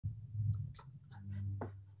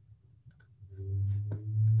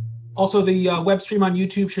Also, the web stream on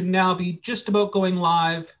YouTube should now be just about going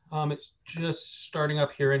live. It's just starting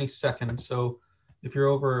up here any second. So if you're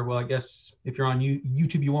over, well, I guess if you're on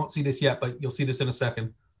YouTube, you won't see this yet, but you'll see this in a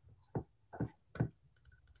second.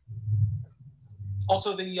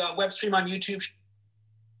 Also, the web stream on YouTube.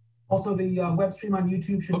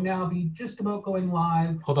 Should now be just about going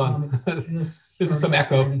live. Hold on. This is some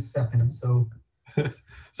echo. Any second. So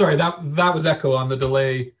sorry, that was echo on the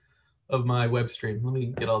delay of my web stream. Let me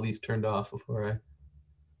get all these turned off before I.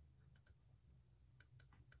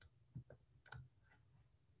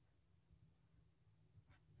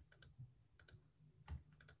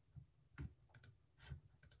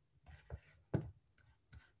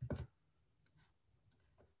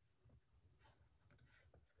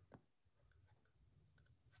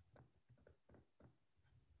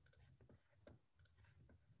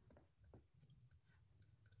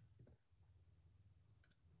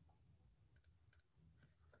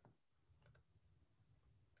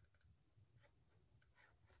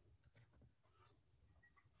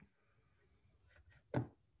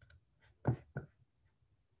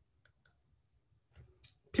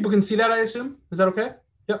 People can see that, I assume? Is that okay?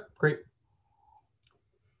 Yep, great.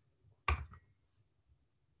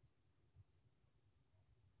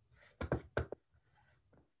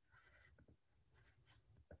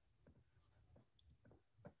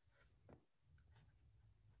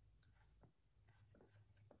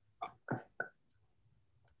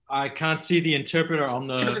 I can't see the interpreter on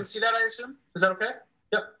the... People can see that, I assume? Is that okay?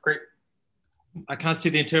 Yep, great. I can't see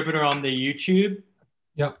the interpreter on the YouTube.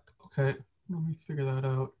 Yep, okay. Let me figure that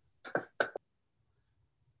out.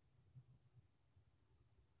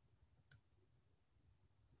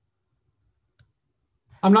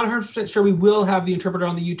 I'm not 100% sure we will have the interpreter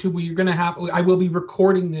on the YouTube. We're going to have, I will be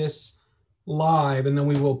recording this live, and then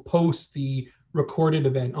we will post the recorded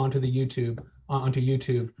event onto the YouTube,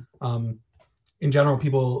 in general,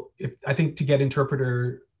 people, I think to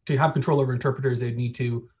have control over interpreters, they'd need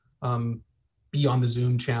to be on the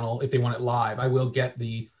Zoom channel if they want it live. I will get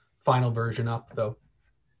the final version up though.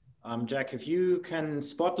 Jack, if you can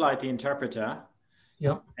spotlight the interpreter,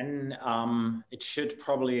 yep, and it should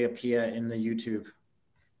probably appear in the YouTube.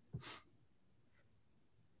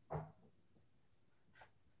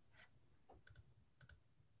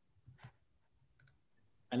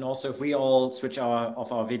 And also, if we all switch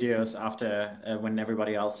off our videos after when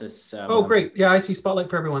everybody else is. Oh, great. Yeah, I see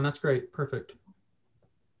spotlight for everyone. That's great. Perfect.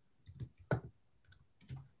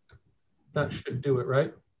 That should do it,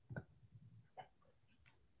 right?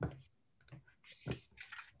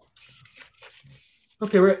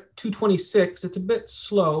 Okay, we're at 2:26. It's a bit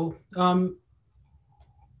slow. The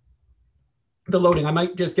loading, I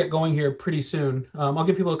might just get going here pretty soon. I'll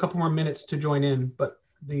give people a couple more minutes to join in, but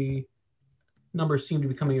the numbers seem to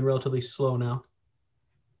be coming in relatively slow now.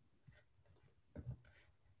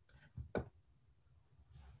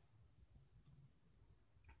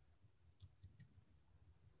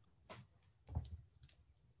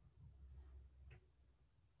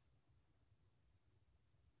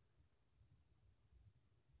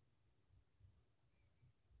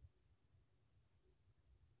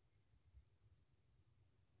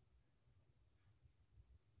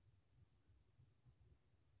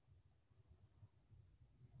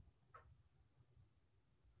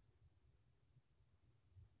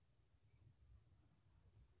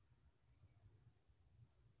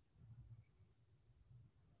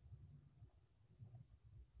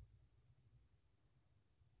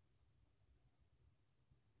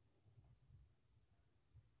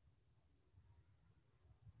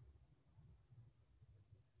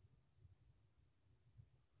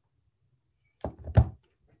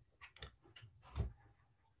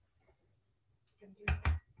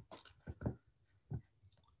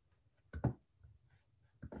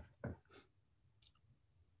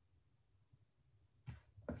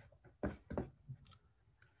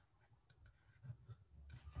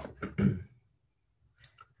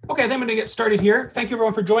 Okay, then I'm going to get started here. Thank you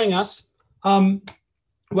everyone for joining us.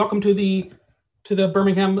 Welcome to the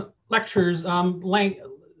Birmingham Lectures, the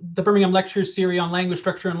Birmingham Lectures series on language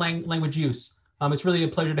structure and language use. It's really a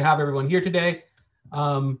pleasure to have everyone here today.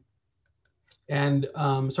 Sorry, I'm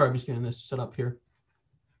just getting this set up here.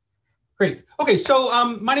 Great. Okay,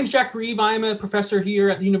 so my name is Jack Reeve. I'm a professor here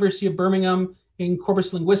at the University of Birmingham in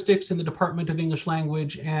corpus linguistics in the Department of English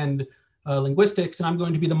Language and Linguistics, and I'm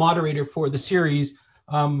going to be the moderator for the series.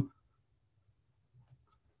 I'm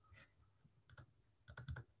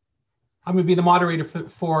going to be the moderator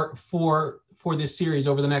for this series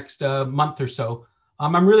over the next month or so.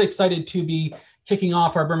 I'm really excited to be kicking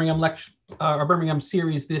off our Birmingham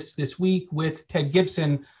series this week with Ted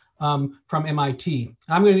Gibson, from MIT.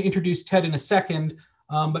 I'm going to introduce Ted in a second,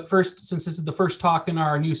 but first, since this is the first talk in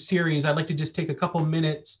our new series, I'd like to just take a couple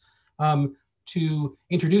minutes to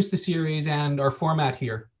introduce the series and our format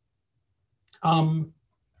here.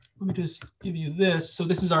 Let me just give you this. So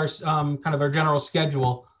this is our kind of our general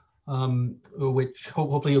schedule, which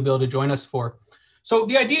hopefully you'll be able to join us for. So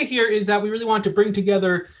the idea here is that we really want to bring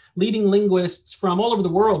together leading linguists from all over the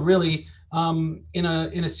world, really, in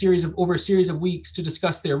a series of weeks to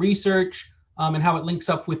discuss their research and how it links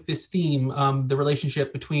up with this theme, the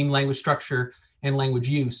relationship between language structure and language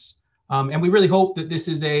use. And we really hope that this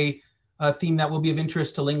is a theme that will be of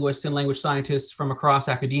interest to linguists and language scientists from across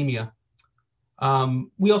academia.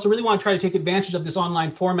 We also really want to try to take advantage of this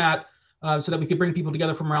online format so that we could bring people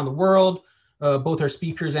together from around the world, both our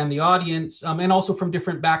speakers and the audience, and also from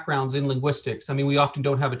different backgrounds in linguistics. I mean, we often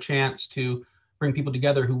don't have a chance to bring people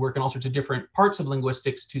together who work in all sorts of different parts of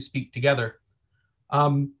linguistics to speak together.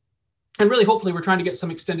 And really, hopefully, we're trying to get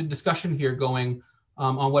some extended discussion here going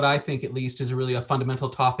on what I think, at least, is really a fundamental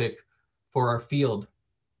topic for our field.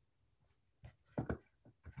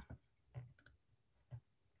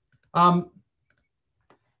 To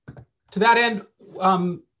that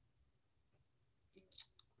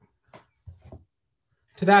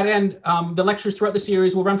end, the lectures throughout the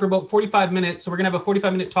series will run for about 45 minutes. So we're going to have a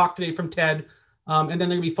 45-minute talk today from Ted, and then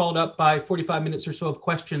they're going to be followed up by 45 minutes or so of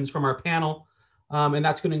questions from our panel. And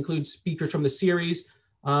that's going to include speakers from the series,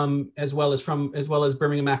 as well as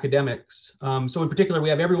Birmingham academics. So in particular, we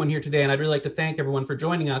have everyone here today, and I'd really like to thank everyone for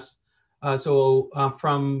joining us.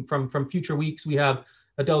 From future weeks, we have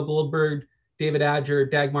Adele Goldberg, David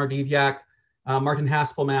Adger, Dagmar Divyak, Martin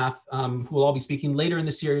Haspelmath, who will all be speaking later in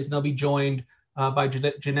the series, and they'll be joined by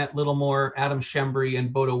Jeanette Littlemore, Adam Shembry,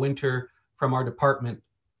 and Bodo Winter from our department.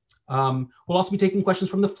 We'll also be taking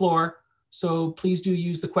questions from the floor, so please do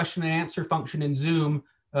use the question and answer function in Zoom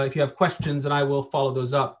if you have questions, and I will follow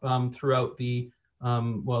those up throughout the,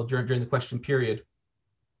 during the question period.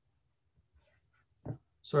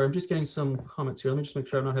 Sorry, I'm just getting some comments here. Let me just make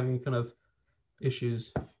sure I'm not having any kind of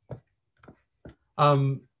issues.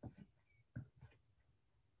 I'd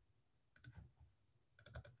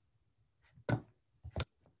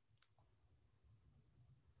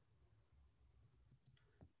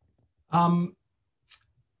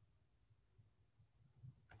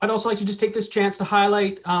also like to just take this chance to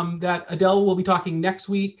highlight that Adele will be talking next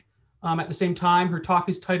week at the same time. Her talk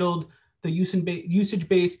is titled The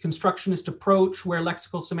Usage-Based Constructionist Approach, Where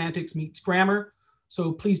Lexical Semantics Meets Grammar.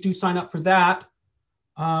 So please do sign up for that.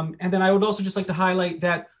 And then I would also just like to highlight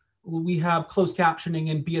that we have closed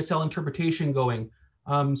captioning and BSL interpretation going.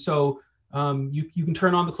 You can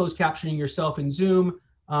turn on the closed captioning yourself in Zoom,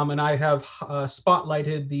 and I have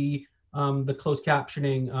spotlighted the closed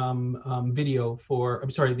captioning video for,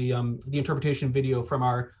 the interpretation video from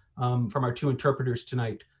our two interpreters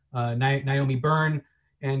tonight, Naomi Byrne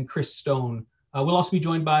and Chris Stone. We'll also be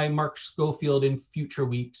joined by Mark Schofield in future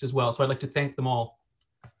weeks as well. So I'd like to thank them all.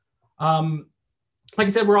 Like I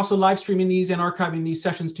said, we're also live streaming these and archiving these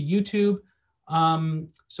sessions to YouTube.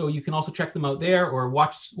 So you can also check them out there or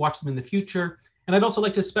watch them in the future. And I'd also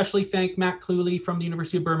like to especially thank Matt Cluley from the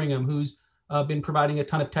University of Birmingham, who's been providing a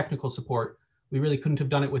ton of technical support. We really couldn't have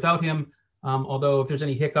done it without him. Although if there's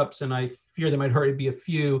any hiccups, and I fear there might already be a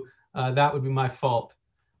few, that would be my fault.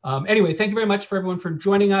 Anyway, thank you very much for everyone for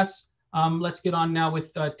joining us. Let's get on now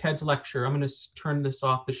with Ted's lecture. I'm going to turn this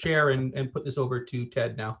off the share and put this over to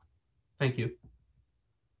Ted now. Thank you.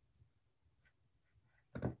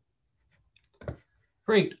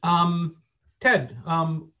 Great. Ted,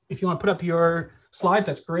 if you want to put up your slides,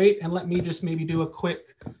 that's great. And let me just maybe do a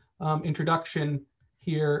quick introduction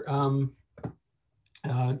here to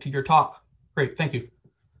your talk. Great, thank you.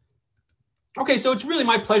 Okay, so it's really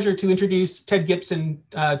my pleasure to introduce Ted Gibson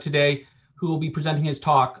today, who will be presenting his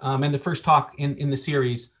talk, and the first talk in the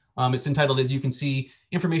series. It's entitled, as you can see,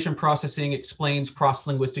 Information Processing Explains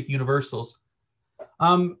Cross-Linguistic Universals.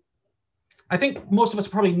 I think most of us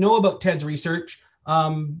probably know about Ted's research,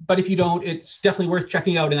 but if you don't, it's definitely worth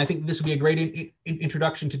checking out, and I think this will be a great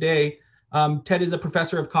introduction today. Ted is a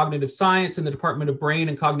professor of cognitive science in the Department of Brain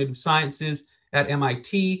and Cognitive Sciences at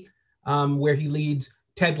MIT, where he leads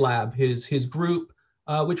TED Lab, his group,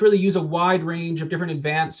 which really use a wide range of different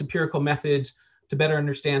advanced empirical methods to better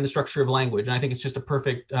understand the structure of language. And I think it's just a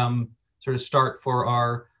perfect sort of start for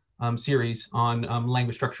our series on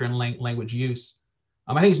language structure and language use.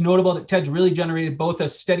 I think it's notable that Ted's really generated both a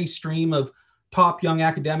steady stream of top young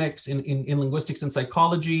academics in linguistics and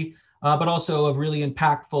psychology, but also of really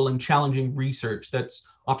impactful and challenging research that's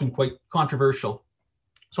often quite controversial.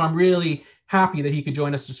 So I'm really happy that he could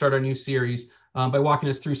join us to start our new series by walking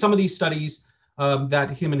us through some of these studies, that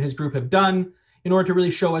him and his group have done in order to really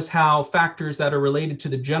show us how factors that are related to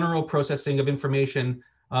the general processing of information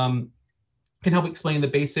can help explain the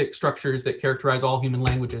basic structures that characterize all human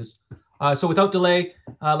languages. So without delay,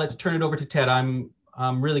 let's turn it over to Ted. I'm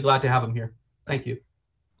really glad to have him here. Thank you.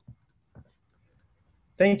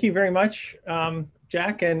 Thank you very much,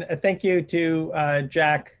 Jack, and thank you to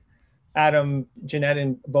Jack, Adam, Jeanette,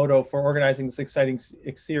 and Bodo for organizing this exciting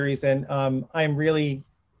series. And I'm really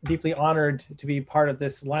deeply honored to be part of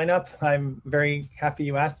this lineup. I'm very happy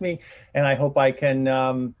you asked me, and I hope I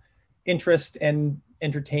can interest and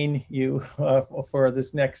entertain you for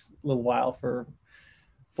this next little while, for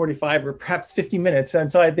 45 or perhaps 50 minutes.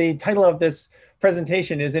 And so the title of this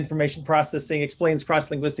presentation is Information Processing Explains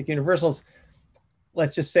Cross-Linguistic Universals.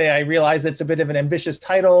 Let's just say I realize it's a bit of an ambitious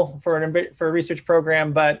title for a research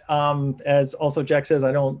program, but as also Jack says,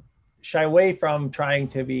 I don't shy away from trying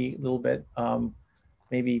to be a little bit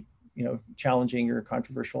maybe challenging or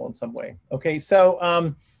controversial in some way. Okay,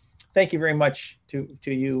 so thank you very much to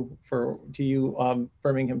you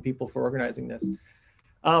Birmingham people for organizing this.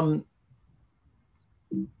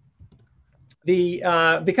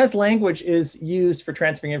 Because language is used for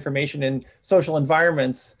transferring information in social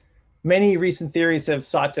environments, many recent theories have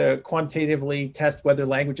sought to quantitatively test whether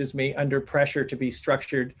languages may under pressure to be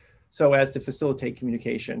structured so as to facilitate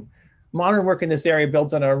communication. Modern work in this area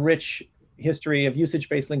builds on a rich history of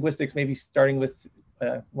usage-based linguistics, maybe starting with,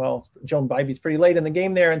 well, Joan Bybee's pretty late in the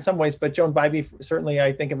game there in some ways, but Joan Bybee certainly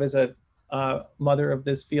I think of as a mother of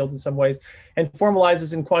this field in some ways, and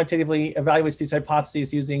formalizes and quantitatively evaluates these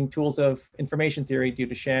hypotheses using tools of information theory due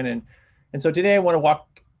to Shannon. And so today I want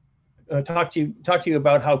to talk to you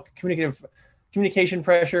about how communication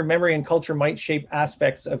pressure, memory, and culture might shape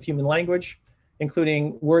aspects of human language,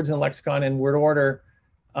 including words and lexicon and word order,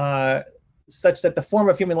 such that the form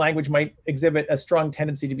of human language might exhibit a strong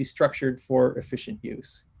tendency to be structured for efficient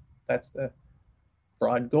use. That's the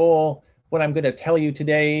broad goal. What I'm going to tell you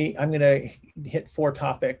today, I'm going to hit 4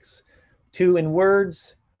 topics, 2 in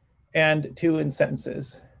words and 2 in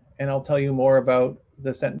sentences. And I'll tell you more about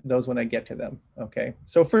those when I get to them. Okay,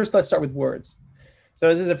 so first let's start with words. So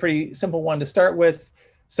this is a pretty simple one to start with.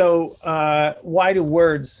 So why do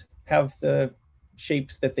words have the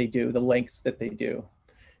shapes that they do, the lengths that they do,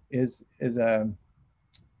 is a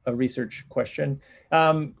research question.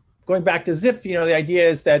 Going back to Zip, the idea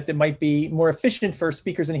is that it might be more efficient for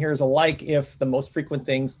speakers and hearers alike if the most frequent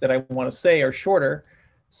things that I want to say are shorter.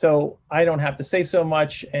 So I don't have to say so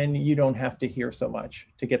much and you don't have to hear so much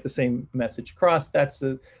to get the same message across. That's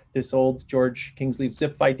this old George Kingsley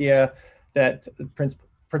Zip idea, that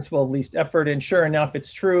principle of least effort. And sure enough,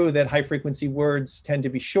 it's true that high frequency words tend to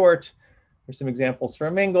be short. There's some examples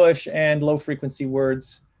from English, and low frequency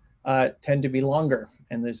words tend to be longer.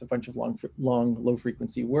 And there's a bunch of long low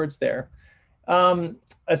frequency words there. A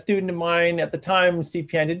student of mine at the time, Steve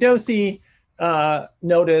Piandadosi,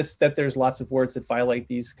 noticed that there's lots of words that violate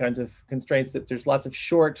these kinds of constraints, that there's lots of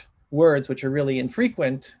short words which are really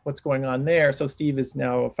infrequent. What's going on there? So Steve is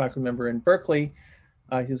now a faculty member in Berkeley.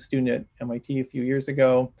 He was a student at MIT a few years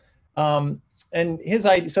ago. And his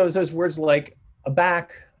idea, so those words like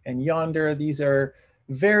aback and yonder, these are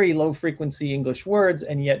very low frequency English words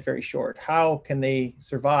and yet very short. How can they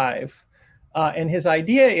survive? And his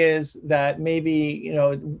idea is that maybe,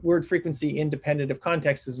 word frequency independent of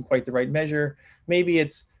context isn't quite the right measure. Maybe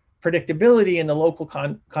it's predictability in the local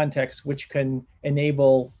context which can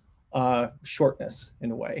enable shortness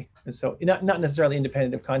in a way. And so not necessarily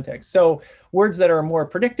independent of context. So words that are more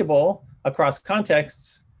predictable across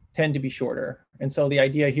contexts tend to be shorter. And so the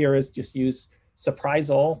idea here is just use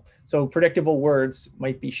surprisal. So predictable words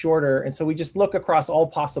might be shorter. And so we just look across all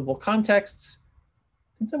possible contexts.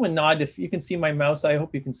 Can someone nod if you can see my mouse? I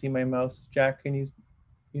hope you can see my mouse. Jack, can you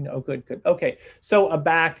good. Okay, so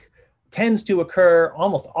aback tends to occur,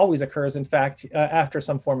 almost always occurs, in fact, after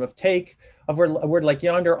some form of take. A word like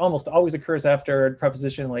yonder almost always occurs after a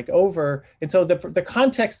preposition like over. And so the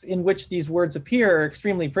context in which these words appear are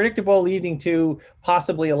extremely predictable, leading to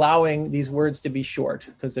possibly allowing these words to be short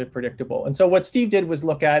because they're predictable. And so what Steve did was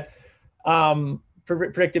look at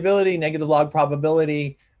predictability, negative log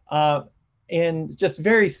probability, and just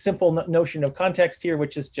very simple notion of context here,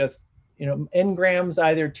 which is just n grams,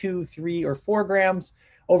 either 2, 3, or 4 grams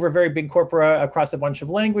over very big corpora across a bunch of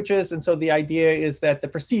languages. And so the idea is that the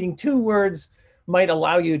preceding 2 words might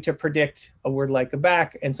allow you to predict a word like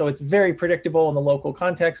aback. And so it's very predictable in the local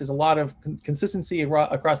context. There's a lot of consistency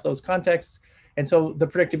across those contexts. And so the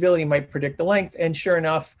predictability might predict the length. And sure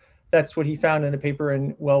enough, that's what he found in a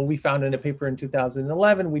paper we found in a paper in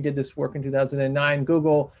 2011. We did this work in 2009.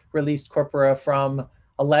 Google released corpora from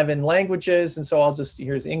 11 languages. And so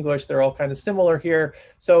here's English, they're all kind of similar here.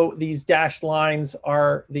 So these dashed lines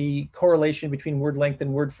are the correlation between word length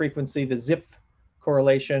and word frequency, the zip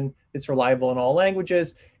correlation. It's reliable in all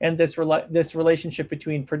languages. And this relationship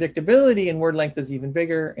between predictability and word length is even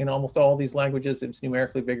bigger in almost all these languages. It's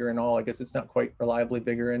numerically bigger in all. I guess it's not quite reliably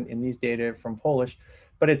bigger in these data from Polish,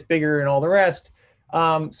 but it's bigger in all the rest.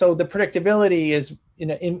 So the predictability is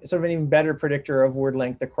sort of an even better predictor of word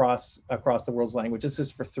length across the world's language. This is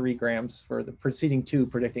for 3 grams for the preceding 2,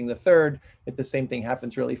 predicting the third. If the same thing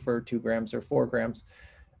happens really for 2 grams or 4 grams.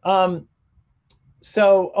 And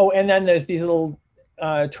then there's these little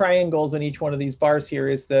triangles in each one of these bars here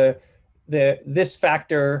is this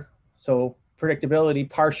factor, so predictability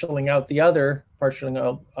partialing out the other, partialing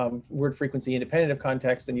out word frequency independent of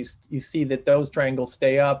context, and you see that those triangles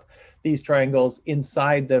stay up. These triangles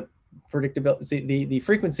inside the predictability, the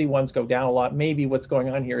frequency ones go down a lot. Maybe what's going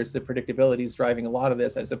on here is the predictability is driving a lot of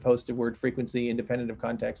this as opposed to word frequency independent of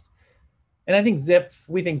context. And I think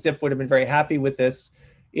we think Zip would have been very happy with this.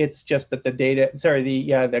 It's just that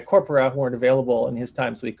the corpora weren't available in his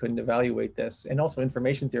time, so he couldn't evaluate this. And also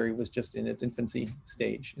information theory was just in its infancy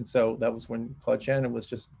stage. And so that was when Claude Shannon was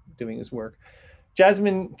just doing his work.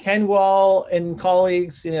 Jasmine Kenwall and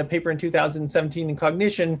colleagues in a paper in 2017 in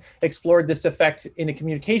Cognition explored this effect in a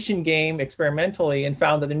communication game experimentally and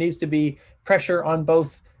found that there needs to be pressure on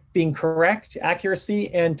both being correct, accuracy,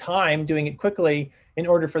 and time, doing it quickly in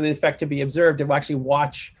order for the effect to be observed, to actually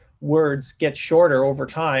watch words get shorter over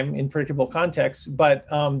time in predictable contexts, but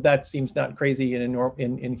that seems not crazy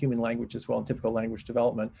in human language as well, in typical language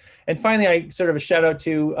development. And finally, I sort of a shout out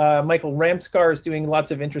to Michael Ramskar is doing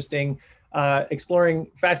lots of interesting,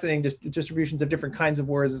 exploring fascinating distributions of different kinds of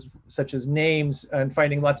words, such as names, and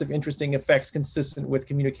finding lots of interesting effects consistent with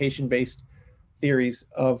communication-based theories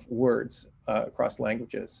of words across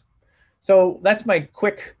languages. So that's my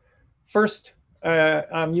quick first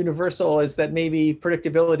universal, is that maybe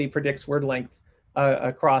predictability predicts word length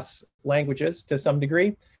across languages to some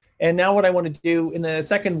degree. And now what I want to do in the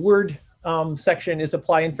second word section is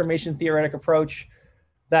apply information theoretic approach,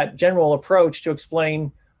 that general approach, to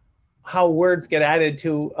explain how words get added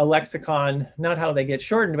to a lexicon, not how they get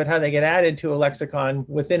shortened, but how they get added to a lexicon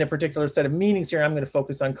within a particular set of meanings here. I'm going to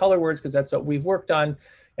focus on color words because that's what we've worked on,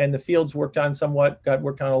 and the fields worked on somewhat, got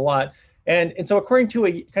worked on a lot. And so according to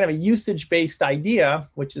a kind of a usage-based idea,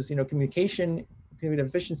 which is, communication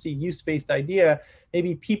efficiency, use-based idea,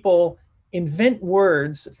 maybe people invent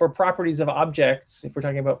words for properties of objects, if we're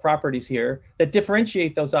talking about properties here, that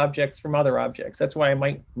differentiate those objects from other objects. That's why I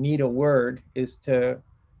might need a word, is to,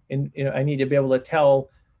 I need to be able to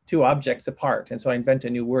tell 2 objects apart. And so I invent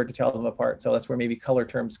a new word to tell them apart. So that's where maybe color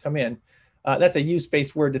terms come in. That's a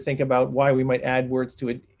use-based word to think about why we might add words to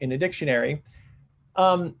it in a dictionary.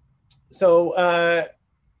 So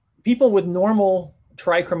people with normal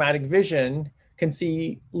trichromatic vision can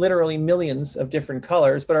see literally millions of different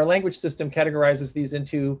colors, but our language system categorizes these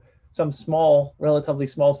into some small, relatively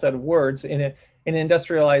small set of words. In an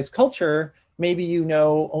industrialized culture, maybe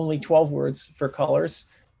only 12 words for colors.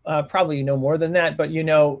 Probably more than that, but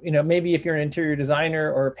maybe if you're an interior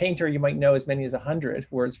designer or a painter, you might know as many as 100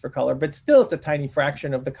 words for color, but still it's a tiny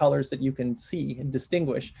fraction of the colors that you can see and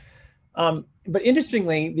distinguish. But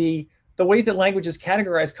interestingly, the ways that languages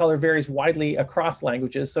categorize color varies widely across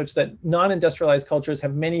languages, such that non-industrialized cultures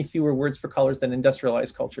have many fewer words for colors than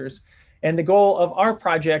industrialized cultures. And the goal of our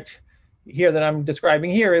project here that I'm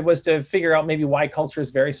describing here, it was to figure out maybe why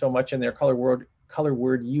cultures vary so much in their color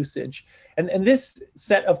word usage. And this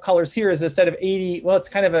set of colors here is a set of 80, well, it's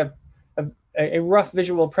kind of a rough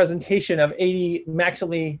visual presentation of 80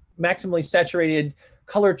 maximally saturated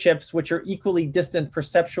color chips, which are equally distant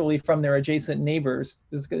perceptually from their adjacent neighbors.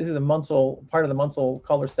 This is a Munsell, part of the Munsell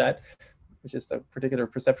color set, which is a particular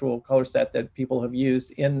perceptual color set that people have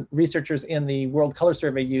used, researchers in the World Color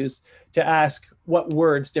Survey used to ask what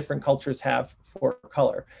words different cultures have for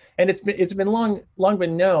color. And it's been long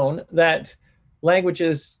been known that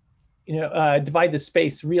languages divide the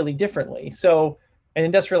space really differently. So an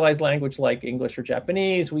industrialized language like English or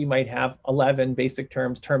Japanese, we might have 11 basic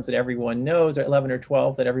terms that everyone knows, or 11 or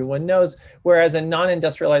 12 that everyone knows, whereas a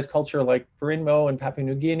non-industrialized culture like Burma and Papua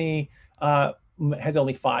New Guinea has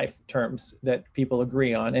only 5 terms that people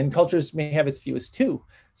agree on. And cultures may have as few as 2,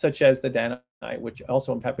 such as the Danai, which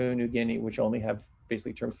also in Papua New Guinea, which only have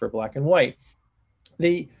basically terms for black and white.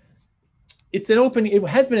 It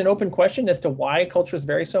has been an open question as to why cultures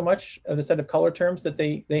vary so much of the set of color terms that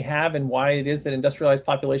they have, and why it is that industrialized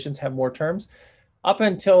populations have more terms. Up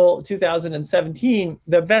until 2017,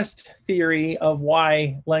 the best theory of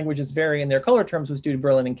why languages vary in their color terms was due to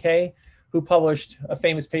Berlin and Kay, who published a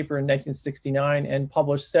famous paper in 1969 and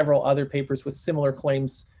published several other papers with similar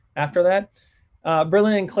claims after that.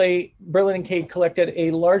 Berlin and Kay collected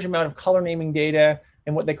a large amount of color naming data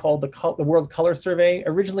in what they called the World Color Survey.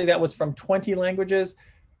 Originally, that was from 20 languages,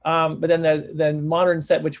 but then the modern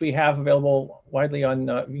set, which we have available widely on,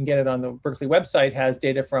 you can get it on the Berkeley website, has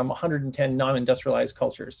data from 110 non-industrialized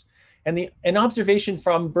cultures. And an observation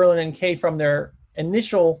from Berlin and Kay from their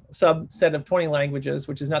initial subset of 20 languages,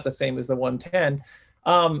 which is not the same as the 110,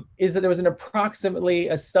 is that there was approximately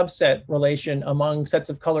a subset relation among sets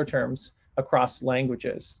of color terms across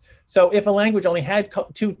languages. So if a language only had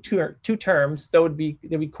two terms, they'd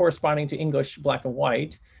be corresponding to English, black and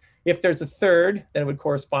white. If there's a third, then it would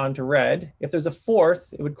correspond to red. If there's a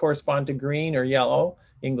fourth, it would correspond to green or yellow,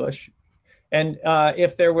 English. And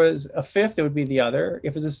if there was a fifth, it would be the other.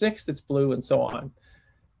 If there's a sixth, it's blue, and so on.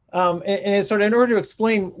 And sort of in order to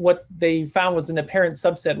explain what they found was an apparent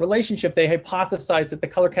subset relationship, they hypothesized that the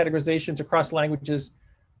color categorizations across languages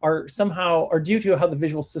are due to how the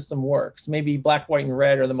visual system works. Maybe black, white, and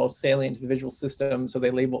red are the most salient to the visual system, so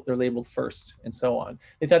they're labeled first, and so on.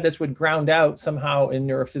 They thought this would ground out somehow in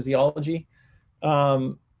neurophysiology.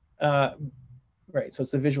 Right, so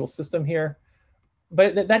it's the visual system here.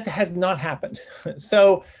 But that has not happened.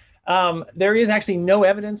 So there is actually no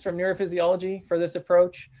evidence from neurophysiology for this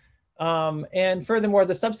approach. And furthermore,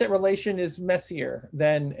 the subset relation is messier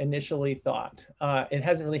than initially thought. It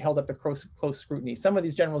hasn't really held up to close scrutiny. Some of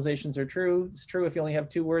these generalizations are true. It's true if you only have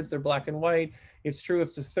two words, they're black and white. It's true if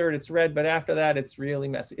it's a third, it's red, but after that, it's really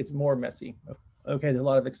messy. It's more messy. Okay, there's a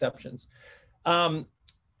lot of exceptions.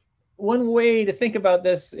 One way to think about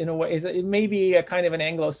this in a way is that it may be a kind of an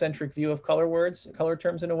Anglo-centric view of color words, color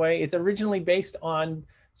terms in a way. It's originally based on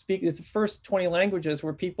it's the first 20 languages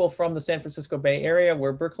were people from the San Francisco Bay Area,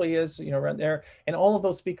 where Berkeley is, around there. And all of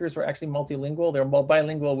those speakers were actually multilingual. They're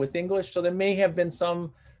bilingual with English. So there may have been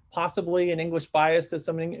possibly an English bias to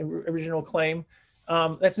some original claim.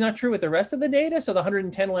 That's not true with the rest of the data. So the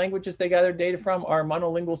 110 languages they gathered data from are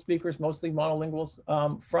monolingual speakers, mostly monolinguals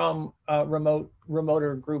from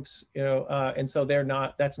remoter groups, and so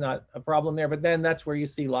that's not a problem there. But then that's where you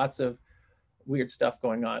see lots of weird stuff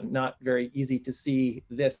going on. Not very easy to see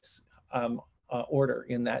this order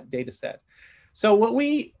in that data set. So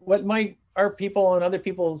our people and other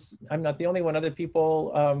people's, I'm not the only one, other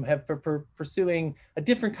people have pursuing a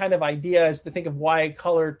different kind of idea is to think of why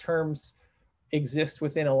color terms exist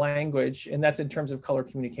within a language, and that's in terms of color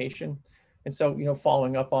communication. And so,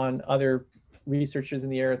 following up on other researchers in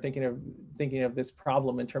the area thinking of this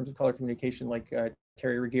problem in terms of color communication, like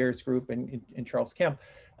Terry Regeer's group and Charles Kemp.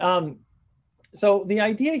 So the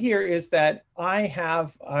idea here is that I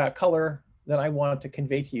have a color that I want to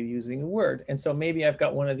convey to you using a word. And so maybe I've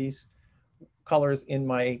got one of these colors in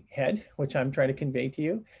my head, which I'm trying to convey to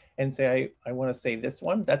you, and say, I want to say this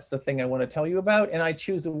one. That's the thing I want to tell you about. And I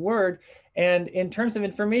choose a word. And in terms of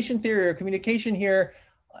information theory or communication here,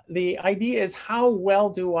 the idea is how well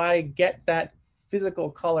do I get that physical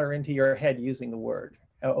color into your head using the word?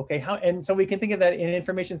 Okay, and so we can think of that in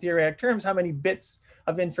information theoretic terms, how many bits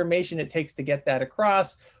of information it takes to get that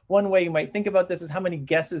across. One way you might think about this is how many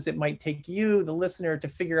guesses it might take you, the listener, to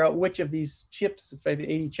figure out which of these chips, if I have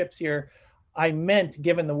 80 chips here, I meant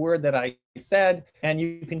given the word that I said. And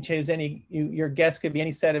you can choose your guess could be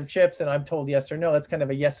any set of chips, and I'm told yes or no. That's kind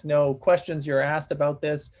of a yes/no questions you're asked about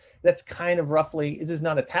this. That's kind of roughly, this is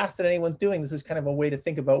not a task that anyone's doing. This is kind of a way to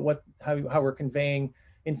think about how we're conveying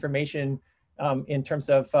information in terms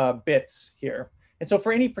of bits here. And so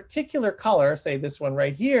for any particular color, say this one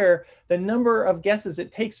right here, the number of guesses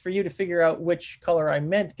it takes for you to figure out which color I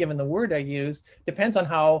meant given the word I used depends on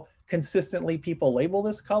how consistently people label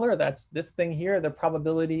this color. That's this thing here, the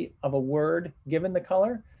probability of a word given the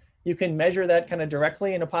color. You can measure that kind of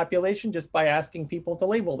directly in a population just by asking people to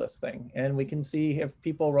label this thing. And we can see if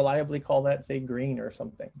people reliably call that, say, green or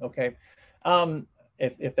something, okay?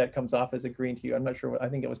 If that comes off as a green to you. I'm not sure, I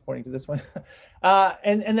think it was pointing to this one.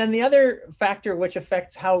 And then the other factor which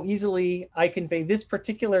affects how easily I convey this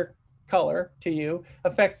particular color to you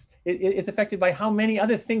is affected by how many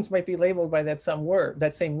other things might be labeled by that same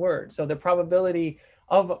word. So the probability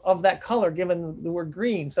of that color given the word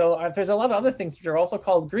green. So if there's a lot of other things which are also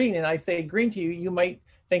called green and I say green to you, you might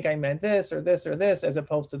think I meant this or this or this as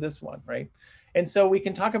opposed to this one, right? And so we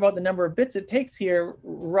can talk about the number of bits it takes here,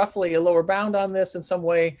 roughly a lower bound on this in some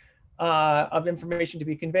way of information to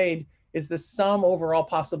be conveyed is the sum overall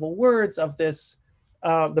possible words of this,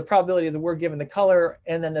 the probability of the word given the color,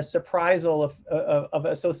 and then the surprisal of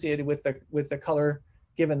associated with the color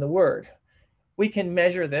given the word. We can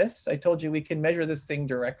measure this. I told you we can measure this thing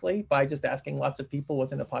directly by just asking lots of people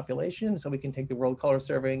within a population. So we can take the World Color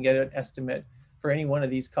Survey and get an estimate for any one of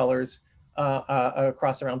these colors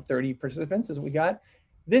across around 30 participants as we got.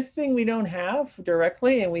 This thing we don't have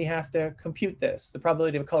directly, and we have to compute this. The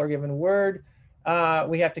probability of a color given word,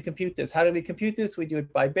 we have to compute this. How do we compute this? We do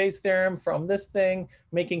it by Bayes' theorem from this thing,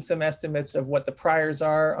 making some estimates of what the priors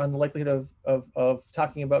are on the likelihood of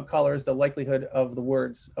talking about colors, the likelihood of the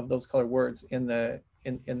words, of those color words in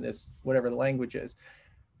this, whatever the language is.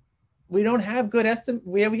 We don't have good estimates.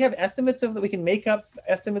 We have estimates of that. We can make up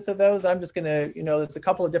estimates of those. I'm just gonna, there's a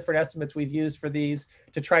couple of different estimates we've used for these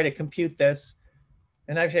to try to compute this.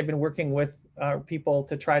 And actually, I've been working with people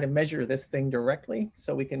to try to measure this thing directly,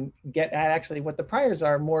 so we can get at actually what the priors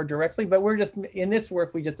are more directly. But we're just, in this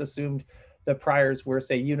work, we just assumed the priors were,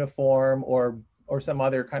 say, uniform or some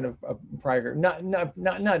other kind of prior,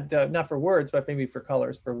 not for words, but maybe for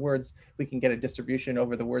colors. For words, we can get a distribution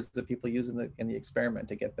over the words that people use in the experiment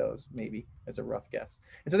to get those, maybe as a rough guess.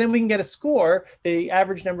 And so then we can get a score, the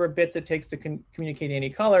average number of bits it takes to communicate any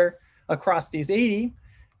color across these 80.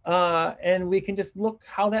 And we can just look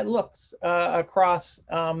how that looks across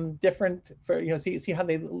different, see how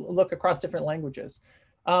they look across different languages.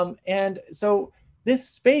 And so this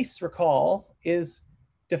space, recall, is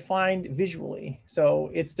defined visually. So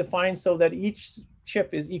it's defined so that each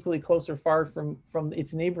chip is equally close or far from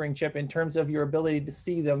its neighboring chip in terms of your ability to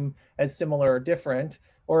see them as similar or different,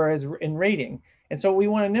 or as in rating. And so what we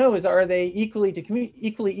want to know is, are they equally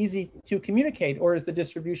easy to communicate, or is the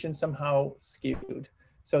distribution somehow skewed,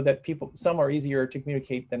 so that some are easier to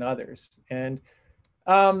communicate than others? And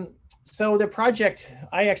so the project,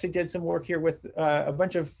 I actually did some work here with a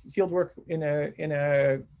bunch of field work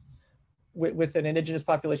with an indigenous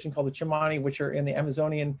population called the Chimani, which are in the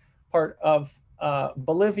Amazonian part of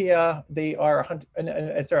Bolivia. They are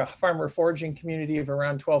it's a farmer foraging community of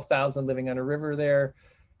around 12,000 living on a river there.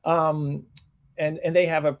 And they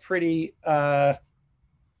have a pretty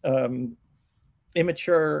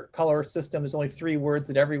immature color system. There's only 3 words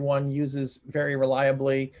that everyone uses very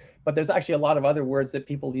reliably, but there's actually a lot of other words that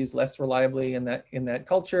people use less reliably in that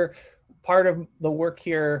culture. Part of the work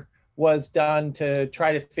here was done to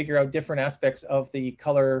try to figure out different aspects of the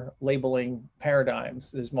color labeling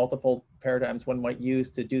paradigms. There's multiple paradigms one might use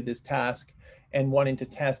to do this task, and wanting to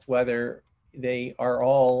test whether they are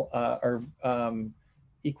all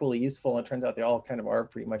equally useful. And it turns out they all kind of are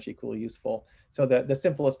pretty much equally useful. So the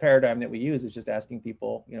simplest paradigm that we use is just asking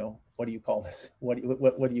people, what do you call this? What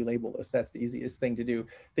do you label this? That's the easiest thing to do.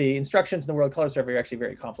 The instructions in the World Color Survey are actually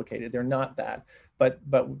very complicated. They're not that, but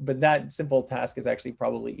that simple task is actually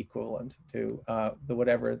probably equivalent to the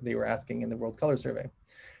whatever they were asking in the World Color Survey.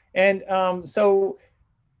 And so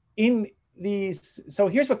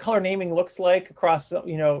here's what color naming looks like across,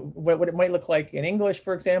 what it might look like in English,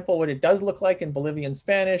 for example. What it does look like in Bolivian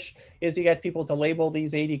Spanish is you get people to label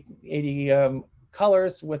these 80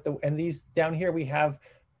 colors and these down here we have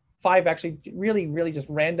 5 actually really just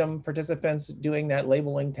random participants doing that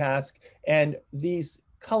labeling task. And these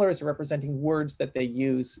colors are representing words that they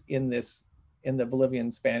use in the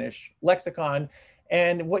Bolivian Spanish lexicon.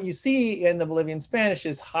 And what you see in the Bolivian Spanish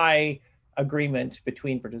is high agreement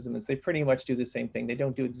between participants. They pretty much do the same thing. They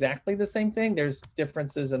don't do exactly the same thing. There's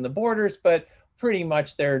differences in the borders, but pretty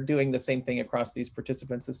much they're doing the same thing across these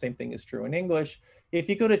participants. The same thing is true in English. If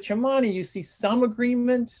you go to Chimani, you see some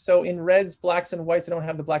agreement. So in reds, blacks, and whites, I don't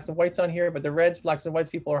have the blacks and whites on here, but the reds, blacks, and whites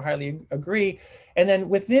people are highly agree. And then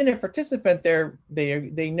within a participant,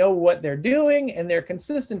 they know what they're doing and they're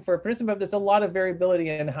consistent for a participant. There's a lot of variability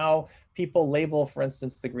in how people label, for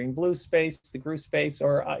instance, the green-blue space, the GRU space,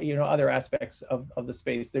 or other aspects of the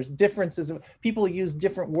space. There's differences. People use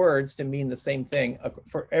different words to mean the same thing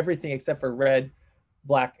for everything except for red,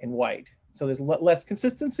 black, and white. So there's less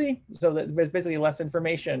consistency. So there's basically less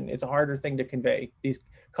information. It's a harder thing to convey. These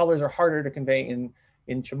colors are harder to convey in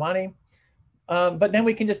Chimani. But then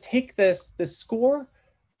we can just take this score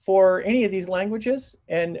for any of these languages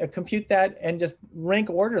and compute that and just rank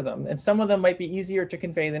order them. And some of them might be easier to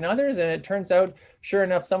convey than others. And it turns out, sure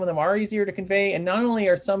enough, some of them are easier to convey. And not only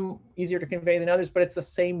are some easier to convey than others, but it's the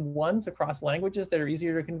same ones across languages that are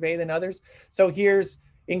easier to convey than others. So here's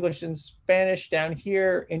English and Spanish down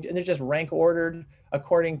here, and they're just rank ordered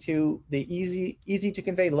according to the easy to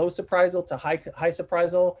convey, low surprisal to high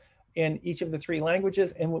surprisal in each of the 3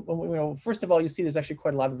 languages. And first of all, you see there's actually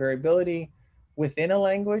quite a lot of variability within a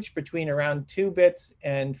language, between around 2 bits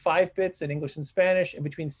and 5 bits in English and Spanish, and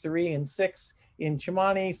between 3 and 6 in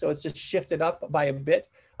Chimani. So it's just shifted up by a bit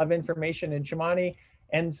of information in Chimani.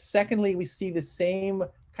 And secondly, we see the same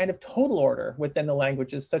kind of total order within the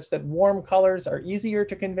languages, such that warm colors are easier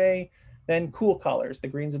to convey than cool colors. The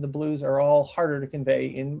greens and the blues are all harder to convey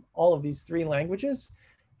in all of these three languages.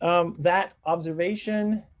 That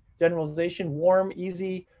observation, generalization, warm,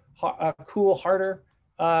 easy, cool, harder,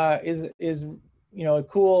 is a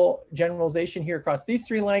cool generalization here across these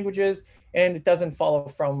three languages, and it doesn't follow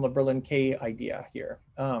from the Berlin K idea here,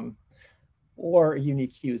 or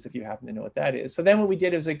unique hues if you happen to know what that is. So then what we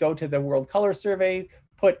did is we go to the World Color Survey,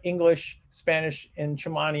 put English, Spanish, and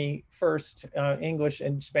Chimani first. English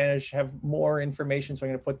and Spanish have more information, so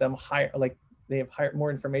I'm going to put them higher, like they have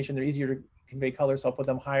more information, they're easier to convey color, so I'll put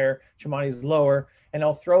them higher. Chimani is lower, and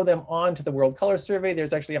I'll throw them onto the World Color Survey.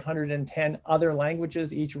 There's actually 110 other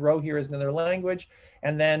languages. Each row here is another language,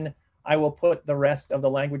 and then I will put the rest of the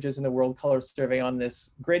languages in the World Color Survey on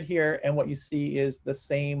this grid here, and what you see is the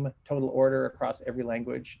same total order across every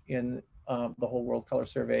language in the whole World Color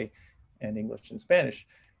Survey, and English and Spanish.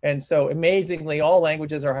 And so amazingly, all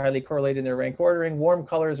languages are highly correlated in their rank ordering. Warm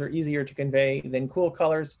colors are easier to convey than cool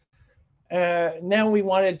colors. Now we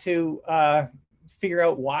wanted to figure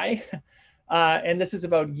out why. And this is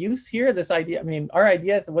about use here. This idea, I mean, our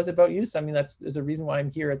idea was about use. I mean, there's a reason why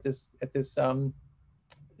I'm here at this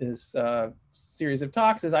series of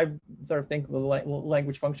talks, is I sort of think the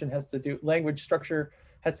language function has to do, language structure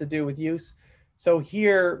has to do with use. So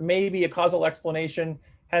here, maybe a causal explanation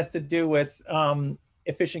has to do with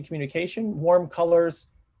efficient communication. Warm colors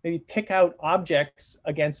maybe pick out objects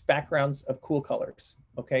against backgrounds of cool colors.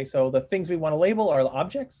 Okay, so the things we want to label are the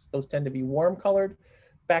objects. Those tend to be warm colored.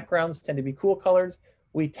 Backgrounds tend to be cool colors.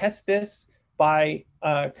 We test this by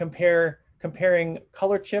comparing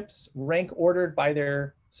color chips rank ordered by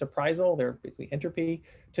their surprisal, their basically entropy,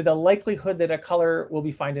 to the likelihood that a color will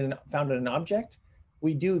be found in an object.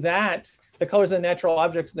 We do that. The colors of the natural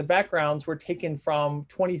objects in the backgrounds were taken from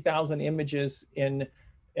 20,000 images in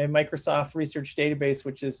a Microsoft research database,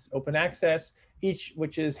 which is open access, each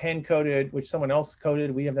which is hand coded, which someone else coded.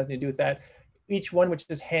 We have nothing to do with that. Each one which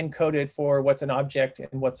is hand coded for what's an object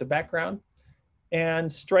and what's a background.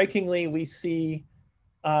 And strikingly, we see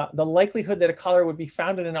the likelihood that a color would be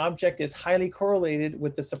found in an object is highly correlated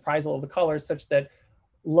with the surprisal of the colors, such that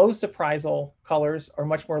low surprisal colors are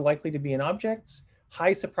much more likely to be in objects.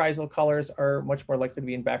 High surprisal colors are much more likely to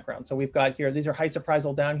be in background. So we've got here, these are high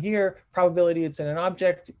surprisal down here. Probability it's in an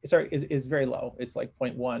object, sorry, is very low. It's like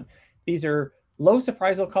 0.1. These are low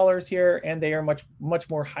surprisal colors here, and they are much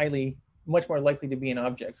more likely to be in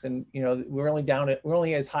objects. And we're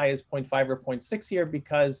only as high as 0.5 or 0.6 here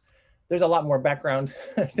because there's a lot more background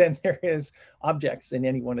than there is objects in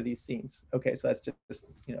any one of these scenes. Okay, so that's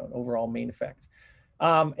just an overall main effect.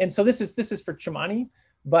 And so this is for Chimani,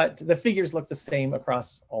 but the figures look the same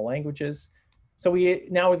across all languages. So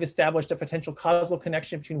now we've established a potential causal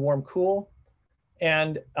connection between warm, cool,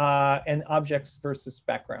 and objects versus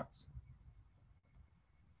backgrounds.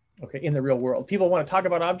 Okay, in the real world, people want to talk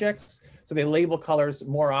about objects, so they label colors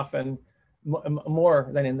more often,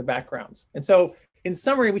 more than in the backgrounds. And so, in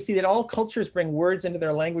summary, we see that all cultures bring words into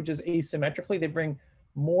their languages asymmetrically. They bring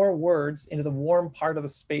more words into the warm part of the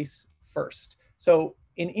space first. So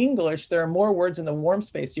in English, there are more words in the warm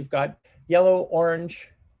space. You've got yellow,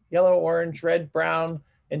 orange, red, brown,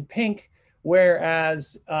 and pink.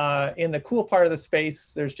 Whereas in the cool part of the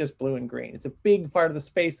space, there's just blue and green. It's a big part of the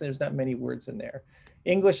space, and there's not many words in there.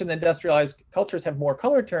 English and industrialized cultures have more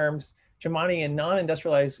color terms. Chimani and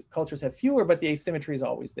non-industrialized cultures have fewer, but the asymmetry is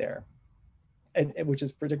always there, which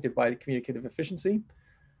is predicted by communicative efficiency.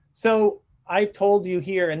 So I've told you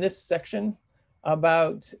here in this section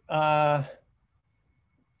about, I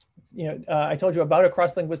told you about a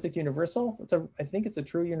cross-linguistic universal. I think it's a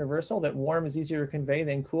true universal, that warm is easier to convey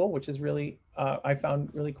than cool, which is really, I found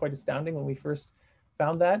really quite astounding when we first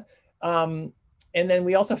found that. And then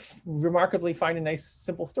we also remarkably find a nice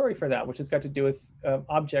simple story for that, which has got to do with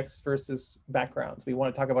objects versus backgrounds. We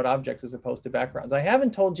want to talk about objects as opposed to backgrounds. I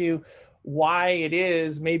haven't told you why it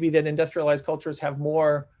is maybe that industrialized cultures have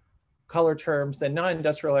more color terms than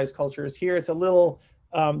non-industrialized cultures. Here it's a little,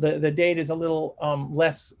 the date is a little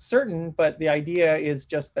less certain, but the idea is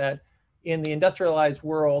just that in the industrialized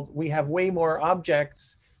world, we have way more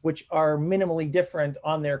objects which are minimally different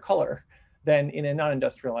on their color than in a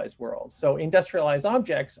non-industrialized world. So industrialized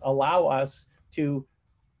objects allow us to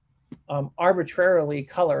arbitrarily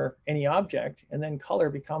color any object, and then color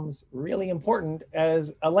becomes really important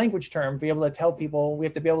as a language term. We have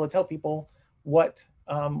to be able to tell people what,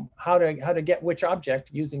 how to get which object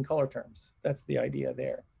using color terms. That's the idea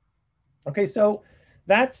there. Okay, so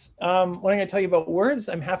that's what I'm going to tell you about words.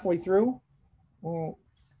 I'm halfway through,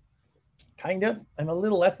 kind of. I'm a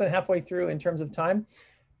little less than halfway through in terms of time.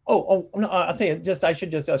 Oh, no, I'll tell you, I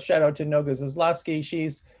should just shout out to Noga Zuzlowski.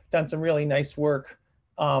 She's done some really nice work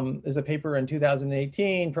There's a paper in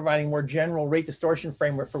 2018 providing more general rate distortion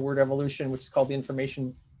framework for word evolution, which is called the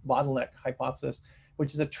information bottleneck hypothesis,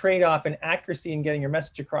 which is a trade-off in accuracy in getting your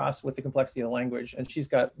message across with the complexity of the language. And she's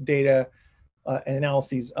got data and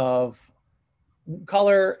analyses of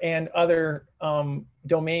color and other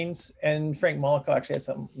domains. And Frank Mollica actually has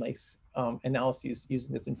some nice analyses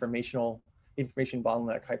using this information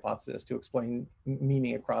bottleneck hypothesis to explain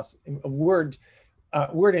meaning across word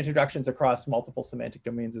introductions across multiple semantic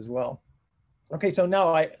domains as well. Okay, so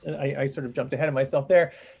now I sort of jumped ahead of myself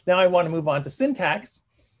there. Now I want to move on to syntax.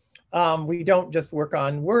 We don't just work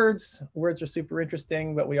on words. Words are super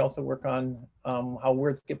interesting, but we also work on how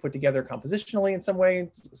words get put together compositionally in some way,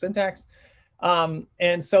 syntax.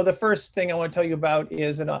 And so the first thing I want to tell you about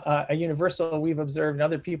is a universal we've observed and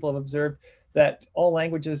other people have observed, that all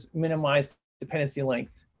languages minimize dependency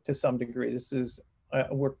length to some degree. This is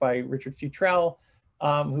a work by Richard Futrell,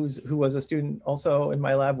 who was a student also in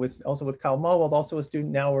my lab with Kyle Mulwald, also a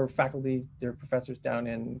student. Now we're faculty, they're professors down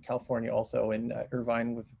in California, also in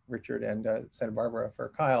Irvine with Richard, and Santa Barbara for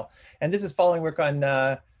Kyle. And this is following work on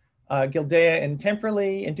Gildea and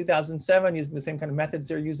Temperley in 2007, using the same kind of methods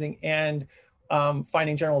they're using, and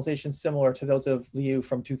finding generalizations similar to those of Liu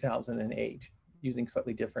from 2008, using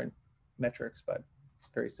slightly different metrics, but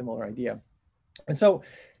very similar idea. And so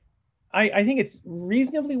I think it's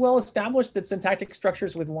reasonably well established that syntactic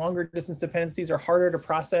structures with longer distance dependencies are harder to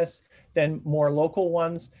process than more local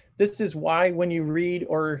ones. This is why when you read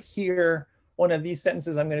or hear one of these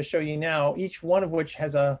sentences I'm going to show you now, each one of which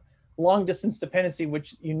has a long distance dependency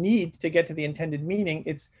which you need to get to the intended meaning,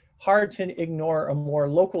 it's hard to ignore a more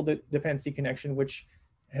local dependency connection which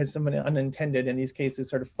has some unintended, in these cases,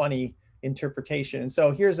 sort of funny interpretation. And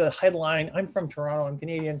so here's a headline. I'm from Toronto, I'm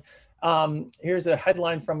Canadian. Here's a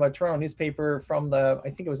headline from a Toronto newspaper from I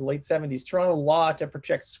think it was the late 70s, Toronto law to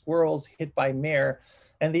protect squirrels hit by mare.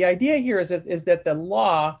 And the idea here is that the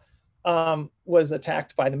law was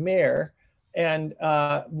attacked by the mare. And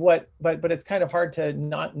but it's kind of hard to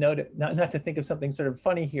not to think of something sort of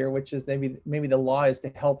funny here, which is maybe the law is to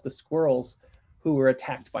help the squirrels who were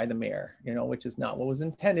attacked by the mare, which is not what was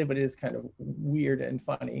intended, but it is kind of weird and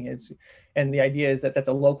funny. And the idea is that that's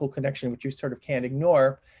a local connection, which you sort of can't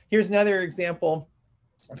ignore. Here's another example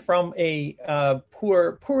from a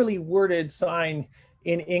poorly worded sign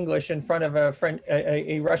in English in front of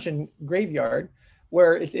a Russian graveyard,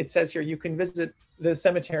 where it says here, you can visit the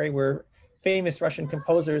cemetery where famous Russian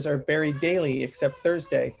composers are buried daily except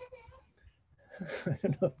Thursday. I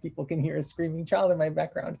don't know if people can hear a screaming child in my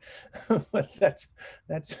background, but that's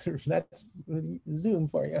Zoom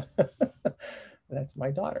for you. That's my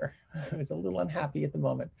daughter, who's a little unhappy at the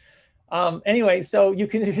moment. Anyway, so you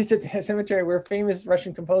can visit the cemetery where famous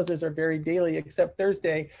Russian composers are buried daily except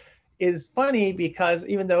Thursday is funny, because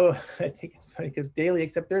even though I think it's funny because daily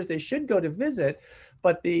except Thursday should go to visit,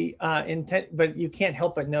 but the but you can't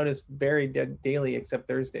help but notice buried daily except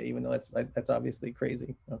Thursday, even though that's obviously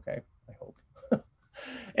crazy. Okay, I hope.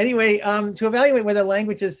 Anyway, to evaluate whether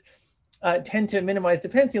languages tend to minimize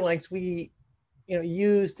dependency lengths, we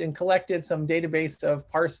used and collected some database of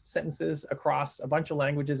parsed sentences across a bunch of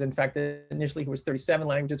languages. In fact, initially it was 37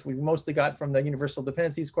 languages. We mostly got from the Universal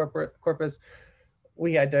Dependencies Corpus.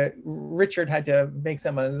 Richard had to make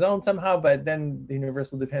some on his own somehow, but then the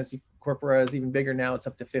Universal Dependency Corpora is even bigger now. It's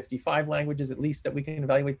up to 55 languages at least that we can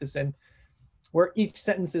evaluate this in, where each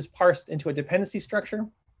sentence is parsed into a dependency structure.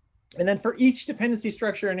 And then for each dependency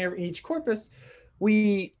structure in each corpus,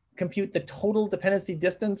 we compute the total dependency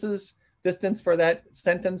distance for that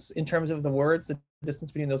sentence in terms of the words, the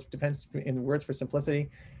distance between those dependencies in the words for simplicity.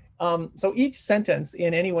 So each sentence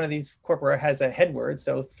in any one of these corpora has a head word.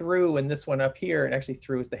 So through, and this one up here, and actually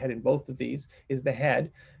through is the head in both of these, is the head.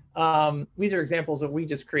 These are examples that we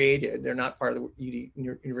just created. They're not part of the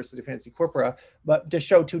Universal Dependency Corpora, but to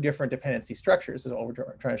show two different dependency structures is all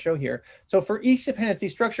we're trying to show here. So for each dependency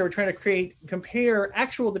structure, we're trying to compare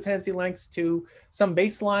actual dependency lengths to some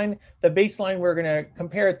baseline. The baseline we're going to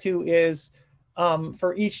compare it to is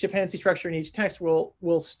for each dependency structure in each text,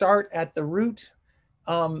 we'll start at the root.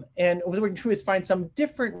 And what we're going to do is find some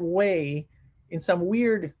different way in some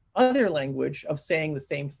weird other language of saying the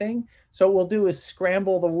same thing. So what we'll do is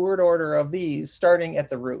scramble the word order of these starting at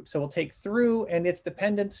the root. So we'll take through and its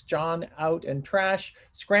dependents, John, out, and trash,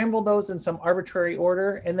 scramble those in some arbitrary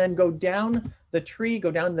order, and then go down the tree,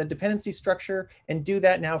 go down the dependency structure, and do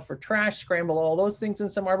that now for trash, scramble all those things in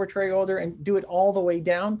some arbitrary order, and do it all the way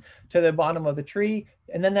down to the bottom of the tree.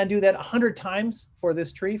 And then do that 100 times for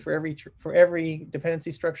this tree, for every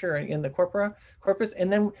dependency structure in the corpus,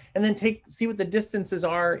 and then see what the distances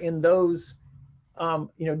are in those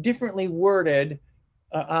differently worded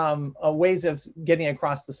ways of getting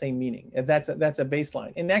across the same meaning. That's a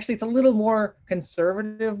baseline. And actually, it's a little more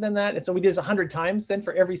conservative than that. And so we did this 100 times then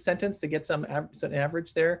for every sentence to get some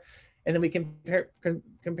average there. And then we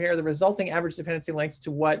compare the resulting average dependency lengths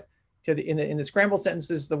to what in the scrambled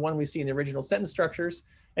sentences, the one we see in the original sentence structures.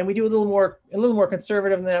 And we do a little more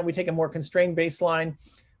conservative than that. We take a more constrained baseline.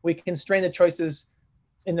 We constrain the choices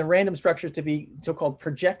in the random structures to be so-called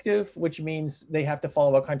projective, which means they have to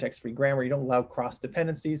follow a context-free grammar. You don't allow cross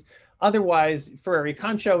dependencies. Otherwise,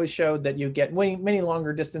 Ferrari-Concho has showed that you get many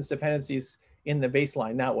longer distance dependencies in the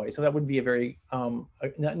baseline that way. So that would be a very,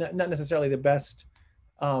 not necessarily the best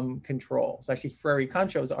control. So actually,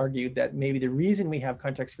 Ferrari-Concho has argued that maybe the reason we have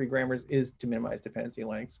context-free grammars is to minimize dependency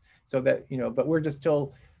lengths. So that, but we're just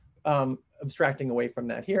still abstracting away from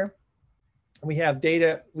that here. We have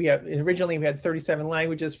data. Originally we had 37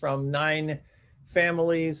 languages from 9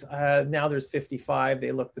 families. Now there's 55.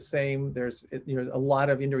 They look the same. There's a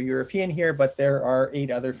lot of Indo-European here, but there are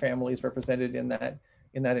 8 other families represented in that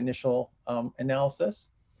initial analysis.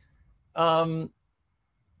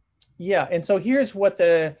 Yeah, and so here's what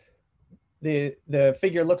the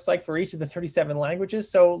figure looks like for each of the 37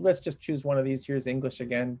 languages. So let's just choose one of these. Here's English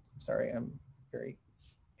again. Sorry, I'm very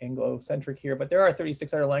Anglo-centric here, but there are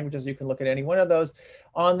 36 other languages. You can look at any one of those.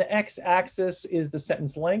 On the x-axis is the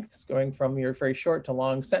sentence length. It's going from your very short to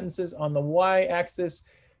long sentences. On the y-axis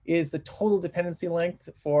is the total dependency length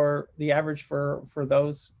for the average for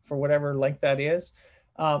whatever length that is,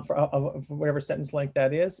 for whatever sentence length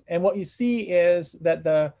that is. And what you see is that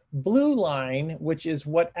the blue line, which is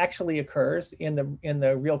what actually occurs in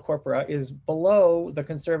the real corpora, is below the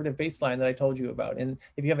conservative baseline that I told you about. And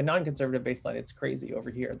if you have a non-conservative baseline, it's crazy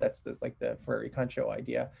over here. That's like the Ferrari-Concho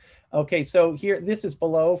idea. Okay, so here, this is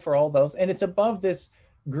below for all those, and it's above this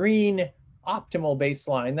green optimal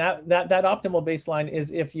baseline. That optimal baseline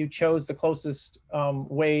is if you chose the closest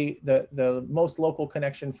way, the most local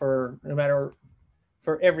connection for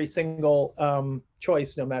every single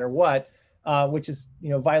choice, no matter what, which is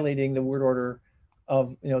violating the word order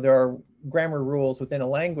of there are grammar rules within a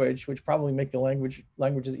language which probably make the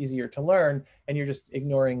languages easier to learn, and you're just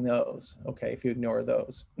ignoring those. Okay, if you ignore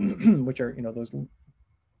those, which are those.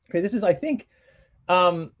 Okay, this is, I think,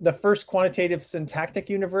 the first quantitative syntactic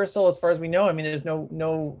universal as far as we know. I mean, there's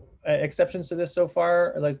no exceptions to this so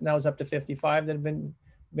far. Now it's up to 55 that have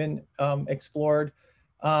been explored.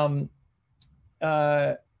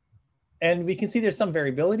 And we can see there's some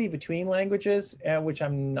variability between languages, which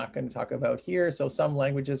I'm not going to talk about here. So some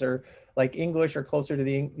languages are like English are closer to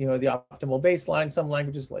the the optimal baseline. Some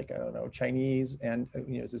languages like, I don't know, Chinese and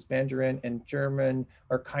just Mandarin and German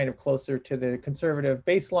are kind of closer to the conservative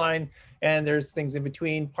baseline. And there's things in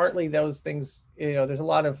between. Partly those things, there's a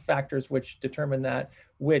lot of factors which determine that,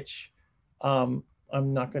 which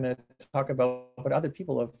I'm not going to talk about, but other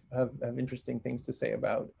people have interesting things to say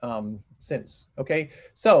about since. Okay,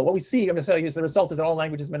 so what we see, I'm going to tell you, is the result is that all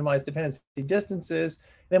languages minimize dependency distances.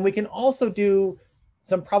 Then we can also do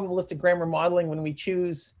some probabilistic grammar modeling when we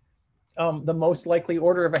choose the most likely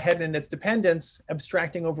order of a head and its dependence,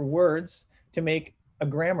 abstracting over words to make a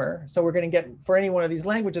grammar. So we're going to get, for any one of these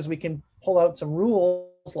languages, we can pull out some rules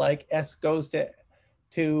like S goes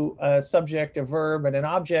to a subject, a verb, and an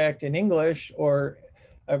object in English, or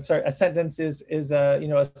I'm sorry, a sentence is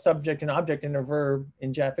a subject, an object, and a verb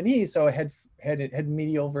in Japanese. So a head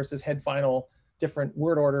medial versus head final, different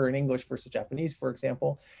word order in English versus Japanese, for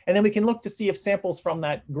example. And then we can look to see if samples from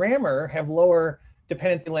that grammar have lower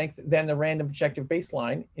dependency length than the random projective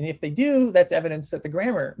baseline. And if they do, that's evidence that the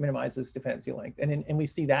grammar minimizes dependency length. And we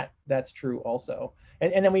see that that's true also.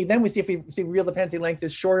 And then we see if we see real dependency length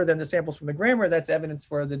is shorter than the samples from the grammar, that's evidence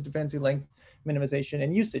for the dependency length minimization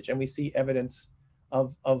and usage. And we see evidence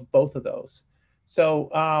of both of those. So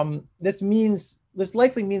this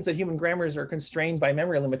likely means that human grammars are constrained by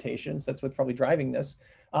memory limitations. That's what's probably driving this.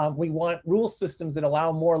 We want rule systems that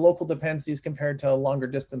allow more local dependencies compared to longer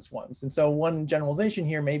distance ones. And so one generalization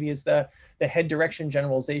here maybe is the head direction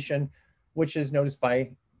generalization, which is noticed by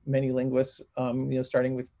many linguists,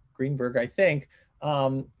 starting with Greenberg, I think,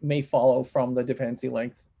 may follow from the dependency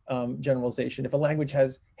length generalization. If a language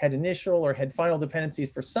has head initial or head final dependencies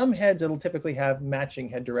for some heads, it'll typically have matching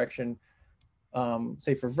head direction.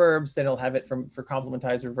 Say for verbs, then it'll have it for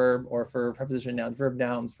complementizer verb, or for preposition noun verb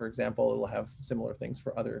nouns, for example, it'll have similar things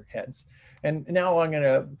for other heads. And now I'm going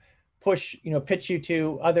to pitch you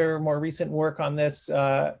to other more recent work on this.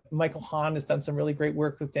 Michael Hahn has done some really great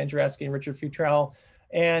work with Dan Jurafsky and Richard Futrell,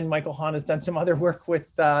 and Michael Hahn has done some other work with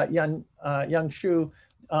Yang Xu,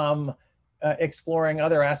 exploring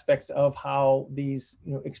other aspects of how these,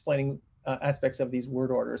 explaining aspects of these word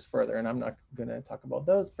orders further. And I'm not going to talk about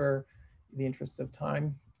those for the interest of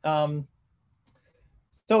time.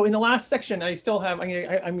 So in the last section, I still have, I'm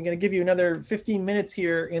going to give you another 15 minutes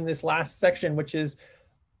here in this last section, which is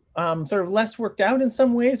sort of less worked out in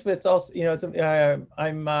some ways, but it's also, you know,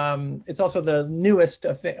 it's also the newest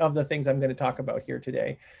of the things I'm going to talk about here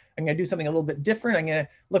today. I'm going to do something a little bit different. I'm going to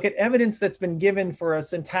look at evidence that's been given for a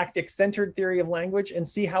syntactic-centered theory of language and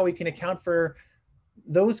see how we can account for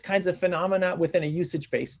those kinds of phenomena within a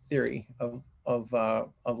usage-based theory of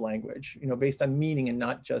language, you know, based on meaning and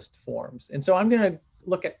not just forms. And so I'm going to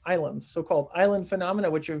look at islands, so-called island phenomena,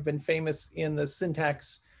 which have been famous in the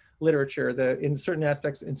syntax literature, in certain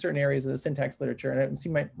aspects, in certain areas of the syntax literature, and I see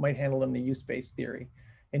might handle them in a use-based theory.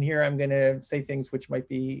 And here I'm going to say things which might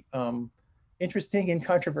be interesting and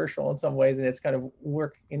controversial in some ways, and it's kind of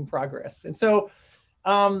work in progress. And so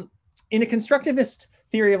in a constructivist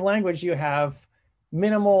theory of language, you have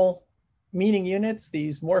minimal meaning units,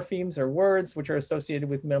 these morphemes or words, which are associated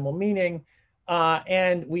with minimal meaning.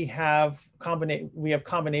 And we have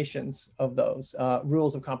combinations of those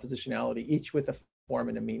rules of compositionality, each with a form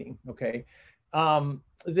and a meaning. Okay,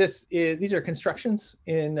 these are constructions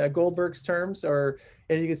in Goldberg's terms, or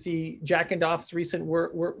as you can see, Jackendoff's recent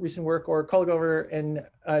work, or Culligover and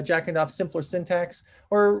Jackendoff's simpler syntax,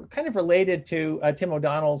 or kind of related to Tim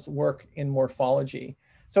O'Donnell's work in morphology.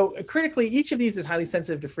 So critically, each of these is highly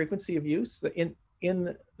sensitive to frequency of use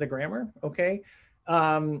in the grammar. Okay.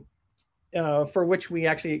 For which we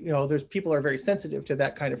actually, you know, people are very sensitive to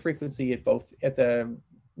that kind of frequency at both at the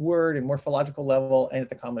word and morphological level and at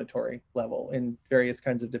the combinatory level in various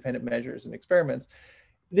kinds of dependent measures and experiments.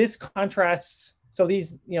 This contrasts, so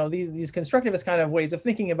these constructivist kind of ways of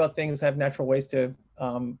thinking about things have natural ways to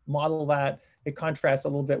model that. It contrasts a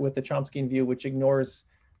little bit with the Chomskyan view, which ignores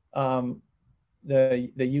the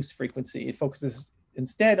use frequency. It focuses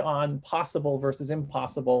instead on possible versus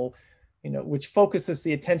impossible, you know, which focuses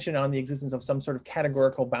the attention on the existence of some sort of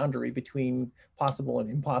categorical boundary between possible and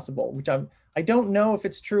impossible, which I don't know if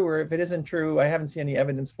it's true or if it isn't true. I haven't seen any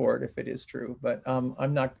evidence for it if it is true, but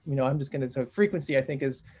I'm not, you know, I'm just going to, so frequency I think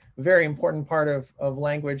is a very important part of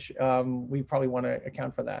language. We probably want to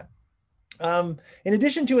account for that. In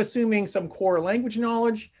addition to assuming some core language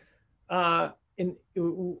knowledge in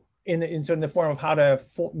the form of how to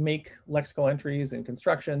make lexical entries and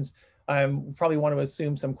constructions, probably want to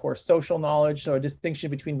assume some core social knowledge, so a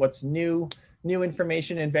distinction between what's new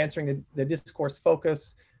information, advancing the discourse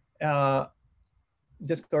focus, and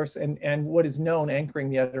what is known, anchoring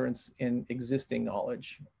the utterance in existing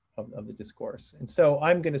knowledge of the discourse. And so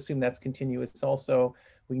I'm going to assume that's continuous also.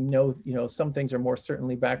 We know, you know, some things are more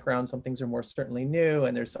certainly background, some things are more certainly new,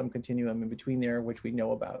 and there's some continuum in between there, which we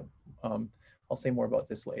know about. I'll say more about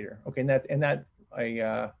this later. Okay,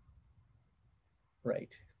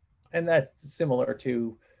 right. And that's similar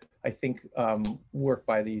to, I think, work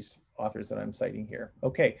by these authors that I'm citing here.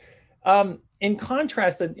 Okay. In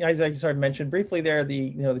contrast, as I sort of mentioned briefly there,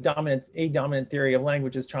 the dominant theory of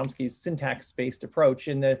language is Chomsky's syntax-based approach.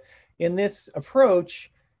 In this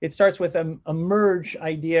approach, it starts with a merge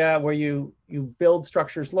idea where you build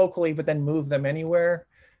structures locally, but then move them anywhere,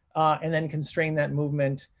 and then constrain that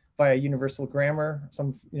movement via universal grammar,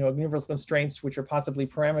 some universal constraints which are possibly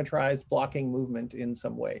parameterized, blocking movement in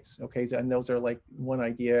some ways. Okay, so, and those are like one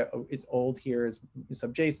idea is old here is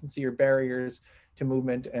subjacency or barriers to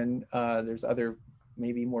movement, and there's other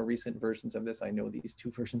maybe more recent versions of this. I know these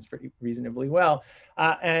two versions pretty reasonably well,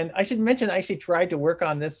 and I should mention I actually tried to work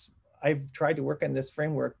on this. I've tried to work on this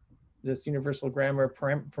framework, this universal grammar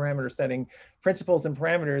parameter setting principles and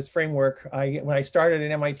parameters framework. When I started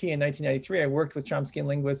at MIT in 1993, I worked with Chomskyan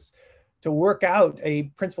linguists to work out a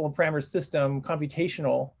principle and parameter system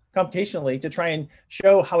computationally to try and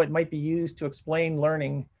show how it might be used to explain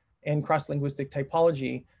learning in cross-linguistic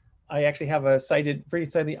typology. I actually have a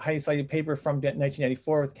pretty highly cited paper from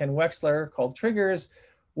 1994 with Ken Wexler called Triggers,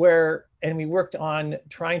 and we worked on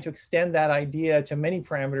trying to extend that idea to many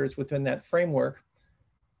parameters within that framework.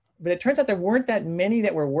 But it turns out there weren't that many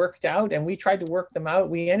that were worked out, and we tried to work them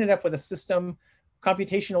out. We ended up with a system,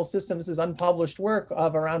 computational system, this is unpublished work,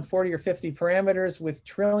 of around 40 or 50 parameters with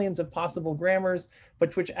trillions of possible grammars,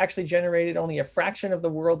 but which actually generated only a fraction of the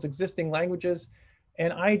world's existing languages.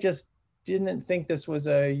 And I just didn't think this was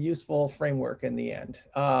a useful framework in the end.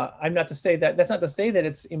 That's not to say that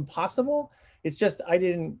it's impossible. It's just I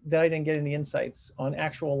didn't get any insights on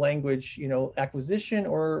actual language, acquisition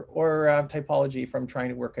or typology from trying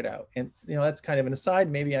to work it out. And that's kind of an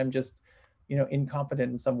aside. Maybe I'm just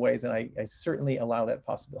incompetent in some ways, and I certainly allow that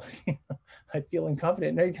possibility. I feel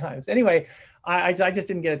incompetent many times. Anyway, I just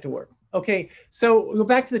didn't get it to work. Okay, so we'll go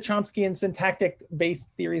back to the Chomskyan syntactic-based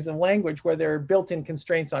theories of language where there are built-in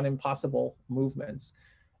constraints on impossible movements.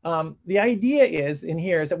 The idea is in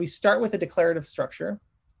here is that we start with a declarative structure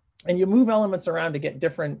and you move elements around to get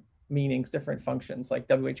different meanings, different functions like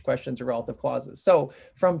WH questions or relative clauses. So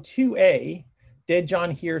from 2A, did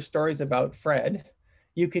John hear stories about Fred?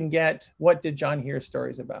 You can get, what did John hear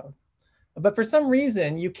stories about? But for some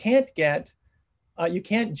reason, you can't get, from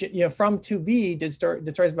 2B, did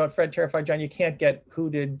stories about Fred terrify John? You can't get who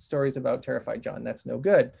did stories about terrify John. That's no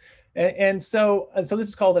good. And so this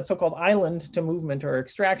is called a so-called island to movement or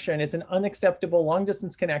extraction. It's an unacceptable long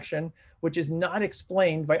distance connection, which is not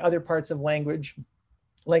explained by other parts of language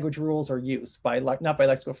rules or use, not by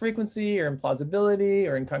lexical frequency or implausibility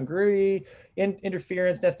or incongruity,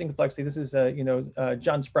 interference, nesting complexity. This is,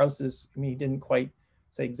 John Sprouse's, he didn't quite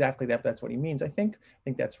say exactly that, but that's what he means, I think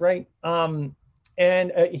that's right.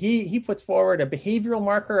 He puts forward a behavioral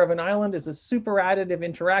marker of an island as a superadditive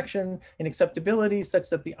interaction in acceptability, such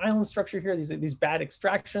that the island structure here, these bad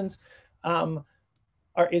extractions,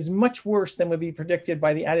 is much worse than would be predicted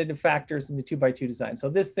by the additive factors in the 2x2 design. So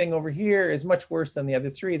this thing over here is much worse than the other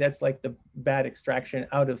three. That's like the bad extraction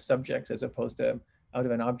out of subjects as opposed to out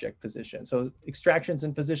of an object position. So extractions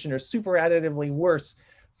in position are superadditively worse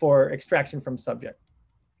for extraction from subject.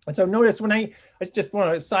 And so notice when I just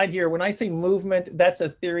want to aside here, when I say movement, that's a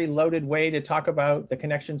theory loaded way to talk about the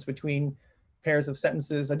connections between pairs of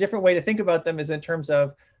sentences. A different way to think about them is in terms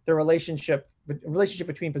of the relationship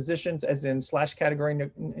between positions, as in slash category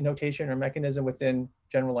notation or mechanism within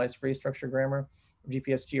generalized phrase structure grammar,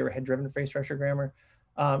 GPSG or head-driven phrase structure grammar.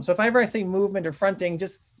 So if I say movement or fronting,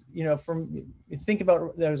 just think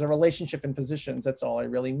about there's a relationship in positions. That's all I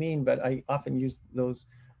really mean, but I often use those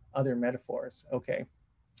other metaphors. Okay.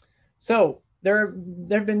 So there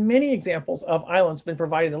have been many examples of islands been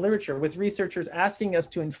provided in the literature, with researchers asking us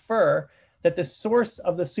to infer that the source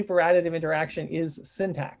of the superadditive interaction is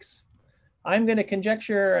syntax. I'm going to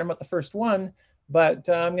conjecture, I'm not the first one, but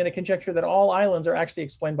I'm going to conjecture that all islands are actually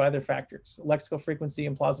explained by other factors: lexical frequency,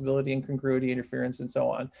 implausibility, incongruity, interference, and so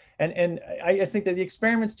on. And I just think that the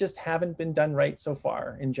experiments just haven't been done right so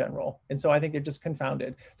far in general. And so I think they're just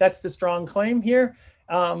confounded. That's the strong claim here.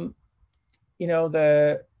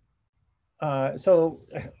 So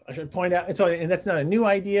I should point out, and that's not a new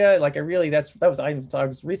idea. Like that was Ivan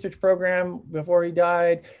Zog's research program before he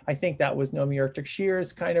died. I think that was Naomi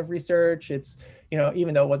Orchak-Shear's kind of research. It's,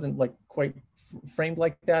 even though it wasn't like quite framed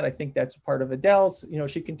like that, I think that's part of Adele's,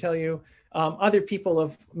 she can tell you. Other people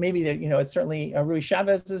have maybe that, it's certainly Rui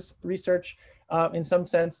Chavez's research in some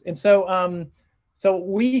sense. And so, so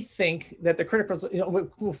we think that the critical,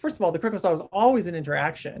 well, first of all, the critical result is always an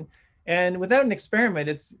interaction. And without an experiment,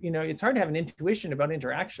 it's hard to have an intuition about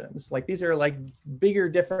interactions. Like these are like bigger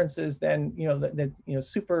differences than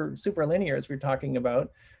super linears we're talking about.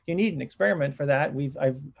 You need an experiment for that.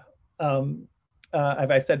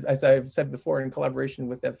 As I've said before, in collaboration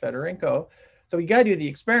with Ev Fedorenko. So you got to do the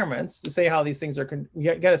experiments to say how these things are.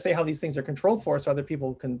 You got to say how these things are controlled for, so other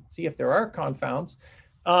people can see if there are confounds.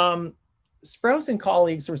 Sprouse and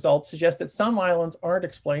colleagues' results suggest that some islands aren't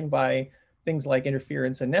explained by things like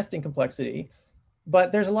interference and nesting complexity,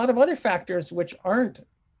 but there's a lot of other factors which aren't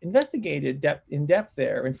investigated in depth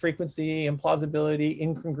there, and frequency, implausibility,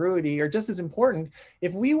 incongruity are just as important.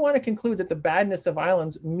 If we want to conclude that the badness of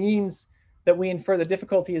islands means that we infer the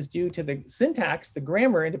difficulty is due to the syntax, the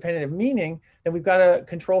grammar independent of meaning, then we've got to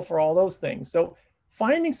control for all those things. So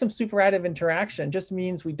finding some superadditive interaction just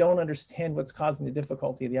means we don't understand what's causing the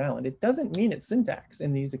difficulty of the island. It doesn't mean it's syntax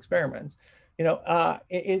in these experiments. So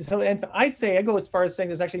I'd say, I go as far as saying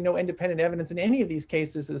there's actually no independent evidence in any of these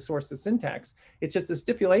cases of the source of syntax. It's just a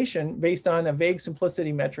stipulation based on a vague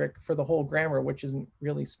simplicity metric for the whole grammar, which isn't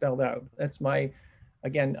really spelled out. That's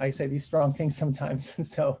again, I say these strong things sometimes. And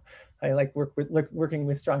so I like working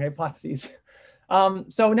with strong hypotheses. So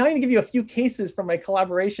now I'm going to give you a few cases from my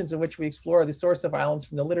collaborations in which we explore the source of islands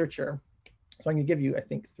from the literature. So I'm going to give you, I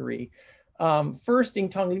think, 3. First,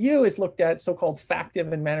 Yingtong Liu is looked at so-called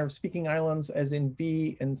factive and manner of speaking islands, as in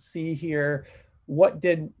B and C here. What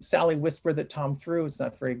did Sally whisper that Tom threw? It's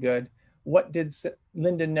not very good. What did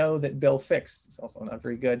Linda know that Bill fixed? It's also not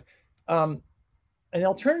very good. An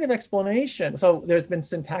alternative explanation. So there's been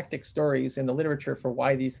syntactic stories in the literature for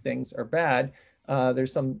why these things are bad.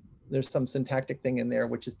 There's some syntactic thing in there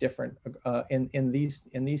which is different in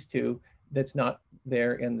these two. That's not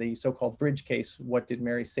there in the so-called bridge case. What did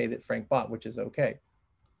Mary say that Frank bought, which is okay.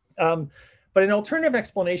 But an alternative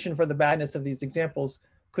explanation for the badness of these examples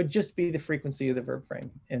could just be the frequency of the verb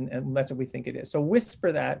frame. And that's what we think it is. So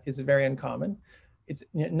whisper that is very uncommon. It's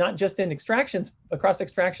not just in extractions, across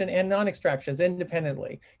extraction and non-extractions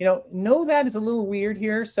independently. Know that is a little weird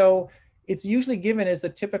here. So it's usually given as the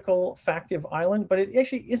typical factive island, but it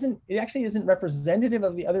actually isn't representative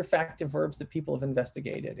of the other factive verbs that people have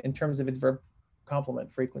investigated in terms of its verb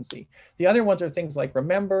complement frequency. The other ones are things like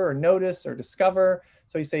remember or notice or discover.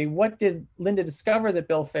 So you say, what did Linda discover that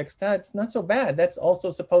Bill fixed? It's not so bad. That's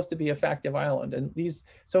also supposed to be a factive island. And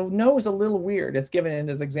so no is a little weird. It's given in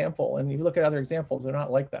as example. And you look at other examples, they're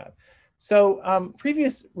not like that. So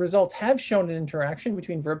previous results have shown an interaction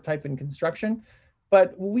between verb type and construction,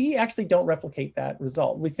 but we actually don't replicate that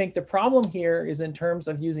result. We think the problem here is in terms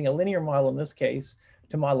of using a linear model in this case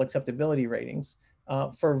to model acceptability ratings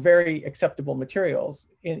for very acceptable materials.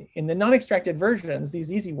 In the non-extracted versions, these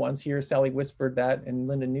easy ones here, Sally whispered that and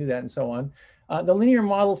Linda knew that and so on, the linear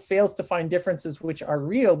model fails to find differences which are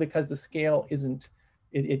real because the scale isn't,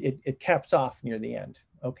 it caps off near the end.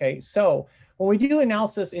 Okay, so when we do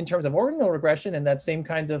analysis in terms of ordinal regression and those same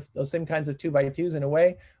kinds of 2x2s in a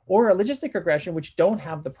way, or a logistic regression, which don't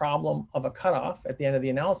have the problem of a cutoff at the end of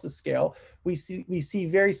the analysis scale, we see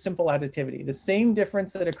very simple additivity. The same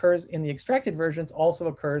difference that occurs in the extracted versions also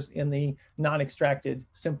occurs in the non-extracted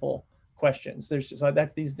simple questions. So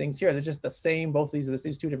that's these things here. They're just the same. Both these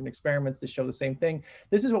two different experiments that show the same thing.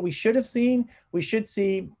 This is what we should have seen. We should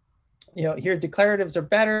see, here declaratives are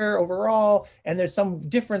better overall, and there's some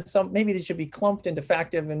difference. Maybe they should be clumped into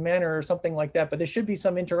factive and manner or something like that, but there should be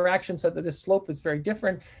some interaction so that the slope is very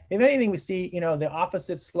different. If anything, we see, the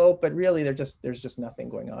opposite slope, but really there's just nothing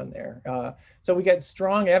going on there. So we get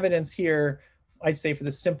strong evidence here, I'd say, for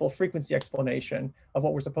the simple frequency explanation of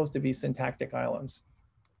what were supposed to be syntactic islands.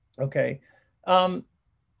 Okay.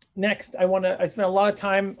 Next, I spent a lot of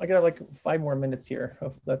time, I got like 5 more minutes here,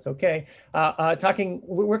 if that's okay,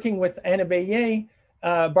 working with Anna Bayet,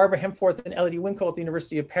 Barbara Hemforth, and Elodie Winkle at the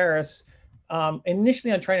University of Paris,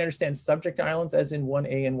 initially on trying to understand subject islands as in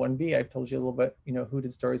 1A and 1B. I've told you a little bit, who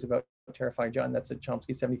did stories about Terrified John. That's a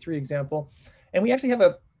Chomsky 73 example. And we actually have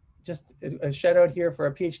just a shout out here for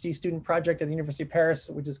a PhD student project at the University of Paris,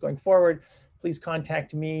 which is going forward. Please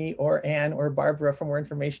contact me or Anne or Barbara for more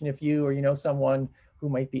information if you or someone who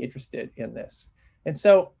might be interested in this. And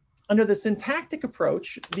so under the syntactic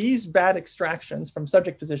approach, these bad extractions from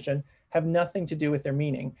subject position have nothing to do with their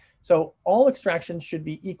meaning. So all extractions should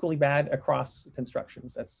be equally bad across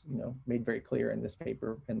constructions. That's made very clear in this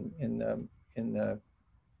paper in the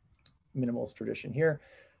minimalist tradition here.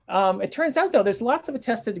 It turns out though, there's lots of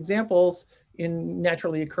attested examples in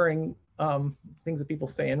naturally occurring things that people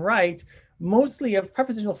say and write, mostly of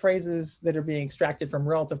prepositional phrases that are being extracted from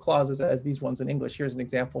relative clauses as these ones in English. Here's an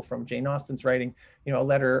example from Jane Austen's writing, a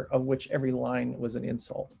letter of which every line was an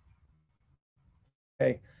insult.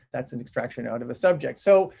 Okay, that's an extraction out of a subject.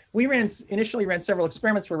 So we initially ran several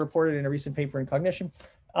experiments were reported in a recent paper in Cognition,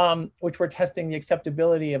 which were testing the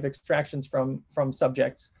acceptability of extractions from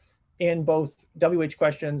subjects in both WH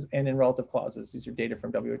questions and in relative clauses. These are data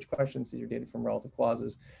from WH questions, these are data from relative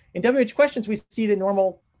clauses. In WH questions, we see the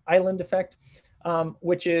normal island effect,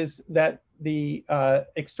 which is that the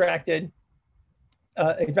extracted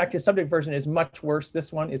subject version is much worse.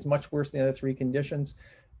 This one is much worse than the other 3 conditions.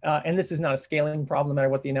 And this is not a scaling problem, no matter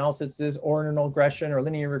what the analysis is, ordinal regression or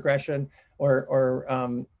linear regression or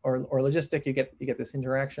logistic, you get this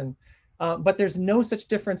interaction. But there's no such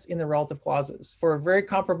difference in the relative clauses. For very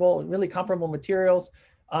really comparable materials,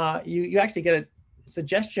 you actually get a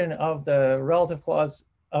suggestion of the relative clause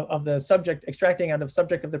of the subject extracting out of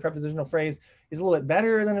subject of the prepositional phrase is a little bit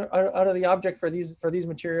better than out of the object for these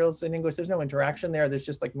materials in English. There's no interaction there. There's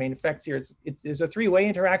just like main effects here. There's a 3-way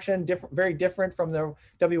interaction, very different from the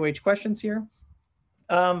WH questions here.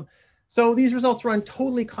 So these results run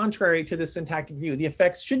totally contrary to the syntactic view. The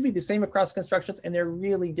effects should be the same across constructions, and they're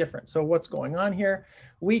really different. So what's going on here?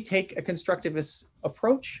 We take a constructivist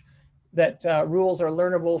approach that rules are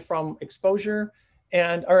learnable from exposure.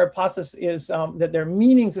 And our hypothesis is that there are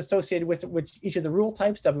meanings associated with each of the rule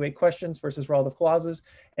types, WH questions versus relative clauses,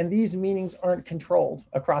 and these meanings aren't controlled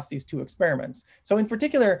across these 2 experiments. So in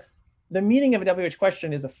particular, the meaning of a WH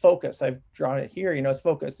question is a focus. I've drawn it here, as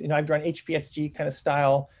focus. I've drawn HPSG kind of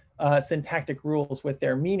style syntactic rules with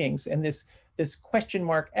their meanings, and this question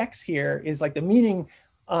mark X here is like the meaning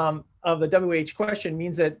of the WH question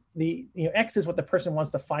means that the X is what the person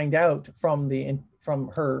wants to find out from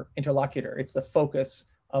her interlocutor. It's the focus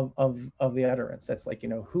of the utterance. That's like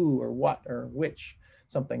who or what or which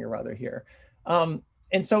something or other here. And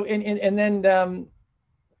so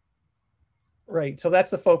right, so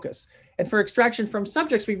that's the focus. And for extraction from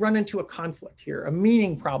subjects, we run into a conflict here, a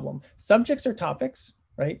meaning problem. Subjects are topics,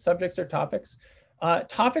 right? Subjects are topics.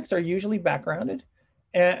 Topics are usually backgrounded.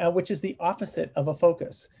 which is the opposite of a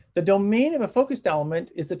focus. The domain of a focused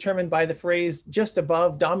element is determined by the phrase just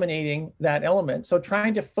above dominating that element. So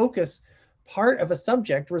trying to focus part of a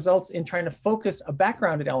subject results in trying to focus a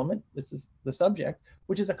backgrounded element, this is the subject,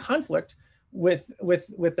 which is a conflict with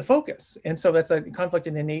the focus. And so that's a conflict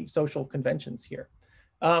in innate social conventions here.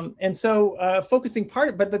 And so focusing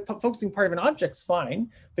part, but focusing part of an object's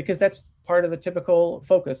fine, because that's part of the typical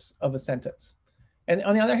focus of a sentence. And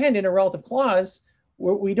on the other hand, in a relative clause,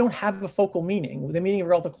 we don't have a focal meaning. The meaning of a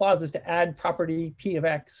relative clause is to add property P of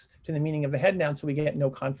X to the meaning of the head noun, so we get no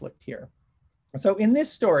conflict here. So in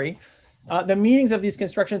this story, the meanings of these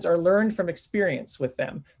constructions are learned from experience with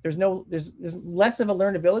them. There's less of a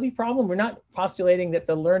learnability problem. We're not postulating that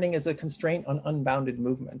the learning is a constraint on unbounded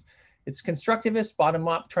movement. It's constructivist, bottom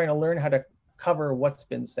up, trying to learn how to cover what's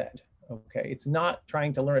been said. Okay, it's not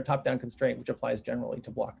trying to learn a top-down constraint, which applies generally to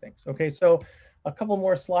block things. Okay, so a couple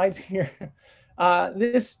more slides here.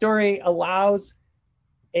 This story allows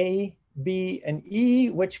A, B, and E,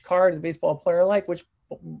 which card the baseball player like, which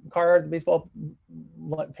card the baseball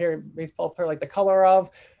player like the color of,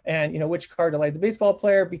 and which card to like the baseball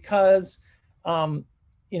player, because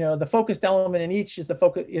the focused element in each is the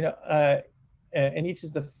focus, and each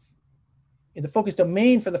is the focus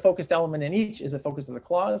domain for the focused element in each is the focus of the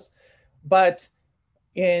clause. But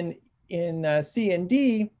in C and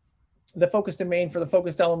D, the focus domain for the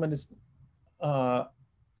focused element is,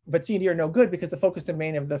 but C and D are no good because the focus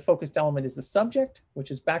domain of the focused element is the subject,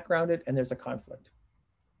 which is backgrounded, and there's a conflict.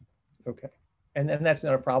 Okay, and then that's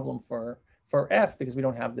not a problem for F because we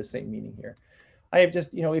don't have the same meaning here. I have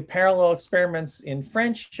just, we have parallel experiments in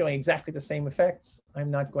French showing exactly the same effects.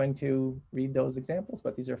 I'm not going to read those examples,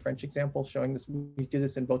 but these are French examples showing this. We do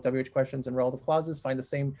this in both WH questions and relative clauses, find the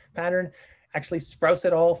same pattern. Actually, Sprouse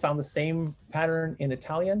et al. Found the same pattern in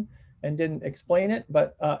Italian and didn't explain it,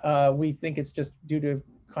 but we think it's just due to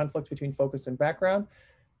conflicts between focus and background.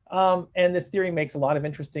 And this theory makes a lot of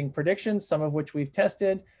interesting predictions, some of which we've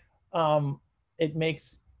tested. It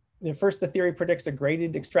makes, first, the theory predicts a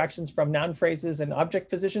graded extractions from noun phrases and object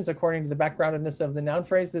positions according to the backgroundedness of the noun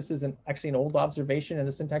phrase. This is actually an old observation in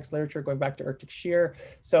the syntax literature going back to Ertich-Scheer.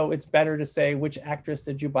 So it's better to say, which actress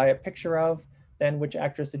did you buy a picture of, than which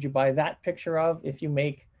actress did you buy that picture of. If you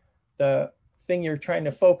make the thing you're trying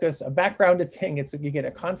to focus a backgrounded thing, you get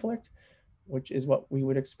a conflict, which is what we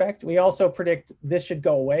would expect. We also predict this should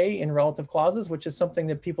go away in relative clauses, which is something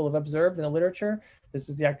that people have observed in the literature. This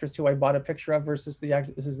is the actress who I bought a picture of versus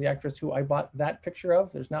this is the actress who I bought that picture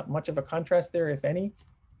of. There's not much of a contrast there, if any.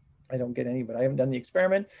 I don't get any, but I haven't done the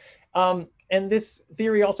experiment. And this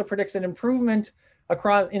theory also predicts an improvement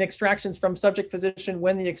in extractions from subject position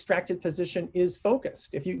when the extracted position is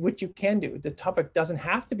focused, which you can do. The topic doesn't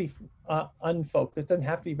have to be unfocused, doesn't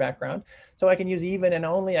have to be background. So I can use even and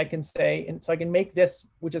only. I can say, and so I can make this,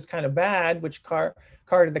 which is kind of bad, which card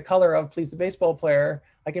did the color of please the baseball player.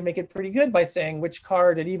 I can make it pretty good by saying which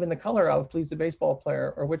card did even the color of please the baseball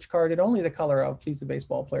player, or which card did only the color of please the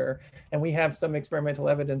baseball player. And we have some experimental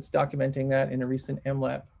evidence documenting that in a recent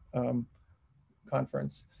MLAP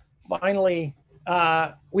conference. Finally,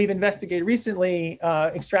 we've investigated recently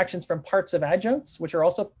extractions from parts of adjuncts, which are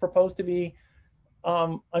also proposed to be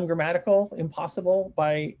ungrammatical, impossible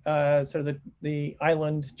by sort of the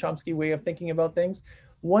Island Chomsky way of thinking about things.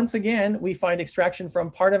 Once again, we find extraction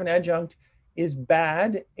from part of an adjunct is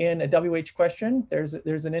bad in a WH question. There's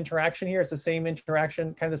an interaction here. It's the same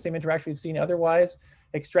interaction, kind of the same interaction we've seen otherwise.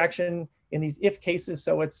 Extraction in these if cases.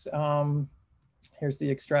 So it's, here's the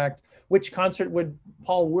extract. Which concert would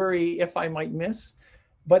Paul worry if I might miss?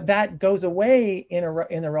 But that goes away in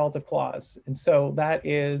the relative clause. And so that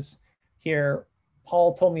is here,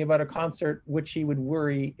 Paul told me about a concert which he would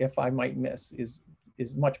worry if I might miss is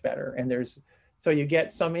much better. And so you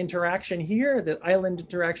get some interaction here, the island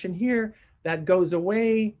interaction here, that goes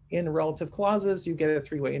away in relative clauses. You get a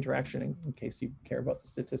three-way interaction in case you care about the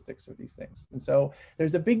statistics of these things. And so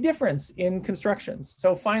there's a big difference in constructions.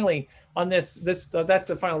 So finally, on that's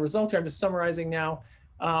the final result here. I'm just summarizing now.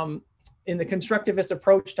 In the constructivist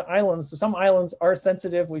approach to islands, so some islands are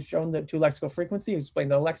sensitive. We've shown that to lexical frequency. We explained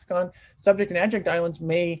the lexicon. Subject and adjunct islands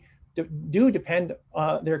may do depend,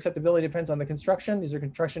 their acceptability depends on the construction. These are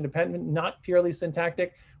construction dependent, not purely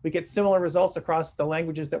syntactic. We get similar results across the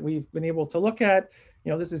languages that we've been able to look at.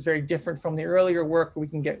 This is very different from the earlier work. We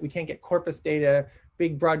can't get corpus data,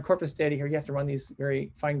 big broad corpus data here. You have to run these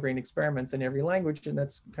very fine-grained experiments in every language, and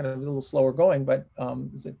that's kind of a little slower going, but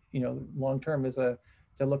long-term is to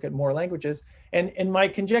look at more languages. And my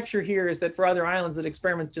conjecture here is that for other islands, that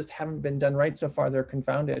experiments just haven't been done right so far. They're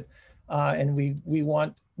confounded. And we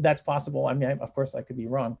want that's possible. I mean, of course, I could be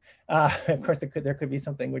wrong. Of course, there could be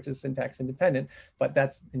something which is syntax independent, but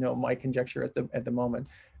that's my conjecture at the moment.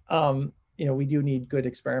 We do need good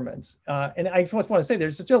experiments. And I just want to say,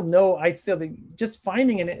 there's still just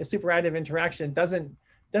finding a superadditive interaction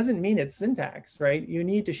doesn't mean it's syntax, right? You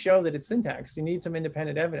need to show that it's syntax. You need some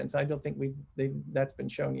independent evidence. I don't think that's been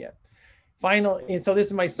shown yet. And so this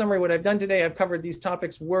is my summary. What I've done today, I've covered these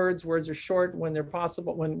topics. Words are short when they're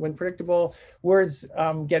possible, when predictable. Words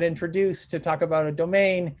get introduced to talk about a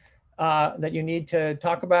domain that you need to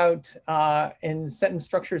talk about, and sentence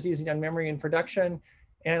structure is easy on memory and production.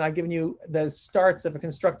 And I've given you the starts of a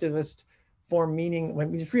constructivist form meaning,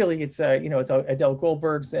 when really it's Adele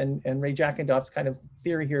Goldberg's and Ray Jackendoff's kind of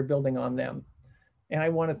theory here, building on them. And I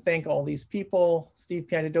want to thank all these people, Steve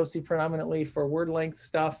Piantadosi predominantly for word length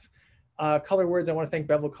stuff. Color words, I want to thank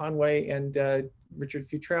Bevel Conway and Richard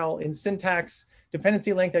Futrell. In syntax,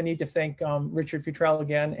 dependency length, I need to thank Richard Futrell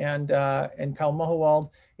again and Kyle Mohawald.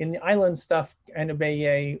 In the island stuff, Anna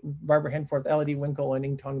Baye, Barbara Henforth, Elodie Winkle, and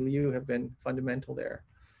Ingtong Liu have been fundamental there.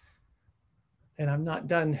 And I'm not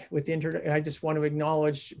done with the intro. I just want to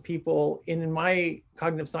acknowledge people in my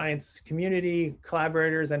cognitive science community,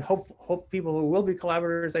 collaborators, and hope people who will be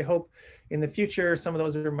collaborators. I hope in the future, some of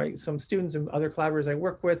those are some students and other collaborators I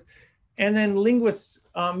work with. And then linguists,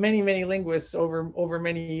 many linguists over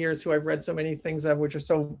many years who I've read so many things of, which are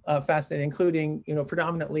so fascinating, including,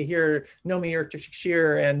 predominantly here, Nomi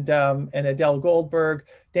Erkshire and Adele Goldberg,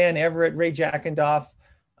 Dan Everett, Ray Jackendoff,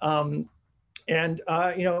 and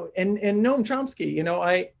Noam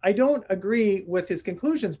Chomsky. I don't agree with his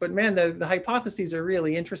conclusions, but man, the hypotheses are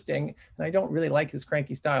really interesting. And I don't really like his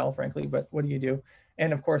cranky style, frankly, but what do you do?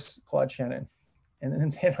 And of course, Claude Shannon. And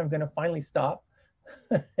then I'm going to finally stop.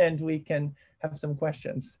 And we can have some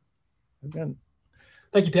questions. Thank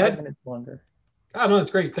you, Ted. 5 minutes longer. Oh, no,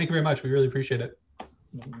 that's great. Thank you very much. We really appreciate it.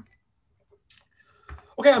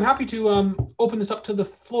 Okay, I'm happy to open this up to the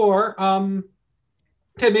floor.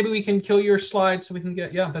 Ted, maybe we can kill your slides so we can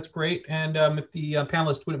get, that's great. And if the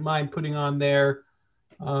panelists wouldn't mind putting on their,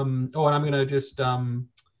 and I'm going to just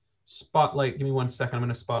spotlight, give me 1 second. I'm going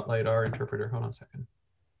to spotlight our interpreter. Hold on a second.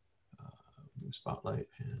 Spotlight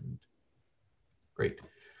and great.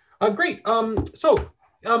 Great. So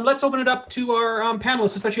let's open it up to our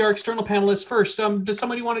panelists, especially our external panelists first. Does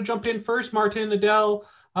somebody want to jump in first? Martin, Adele,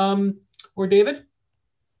 or David?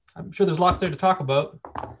 I'm sure there's lots there to talk about.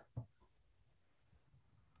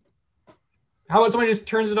 How about somebody just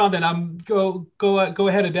turns it on then? Go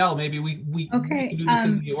ahead, Adele. Maybe we can do this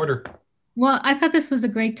in the order. Well, I thought this was a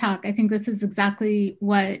great talk. I think this is exactly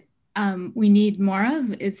what we need more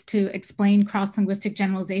of, is to explain cross-linguistic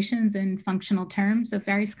generalizations in functional terms of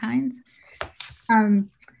various kinds. And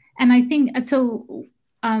I think, so,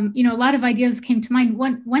 a lot of ideas came to mind.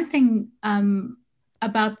 One thing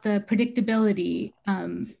about the predictability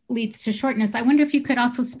leads to shortness. I wonder if you could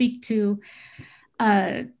also speak to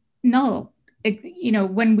null,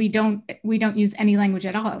 when we don't use any language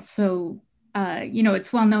at all. So,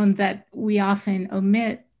 it's well known that we often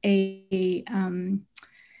omit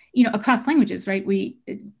across languages, right?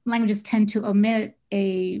 Languages tend to omit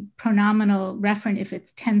a pronominal referent if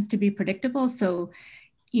it tends to be predictable. So,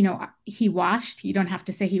 he washed, you don't have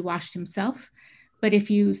to say he washed himself. But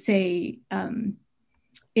if you say,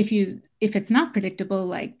 if it's not predictable,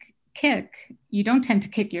 like kick, you don't tend to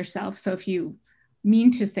kick yourself. So if you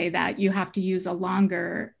mean to say that, you have to use a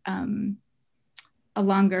longer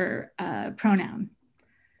pronoun.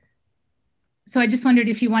 So I just wondered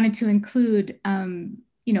if you wanted to include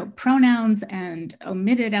pronouns and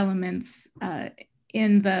omitted elements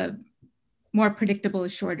in the more predictable,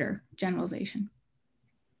 shorter generalization.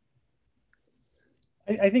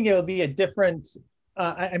 I think it will be a different,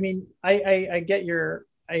 I get your,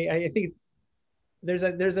 I think there's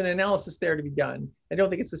an analysis there to be done. I don't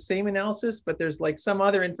think it's the same analysis, but there's like some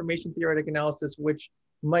other information theoretic analysis which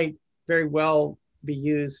might very well be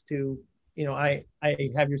used to, I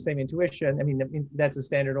have your same intuition. I mean, that's a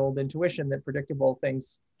standard old intuition that predictable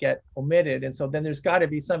things get omitted. And so then there's got to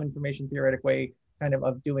be some information theoretic way kind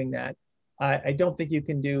of doing that. I don't think you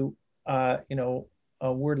can do, a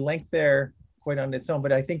word length there quite on its own,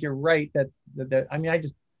 but I think you're right that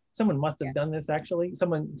someone must have done this actually.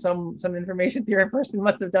 Some information theory person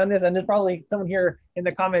must have done this, and there's probably someone here in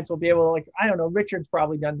the comments will be able to, I don't know, Richard's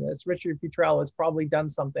probably done this. Richard Futrell has probably done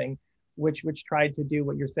something which tried to do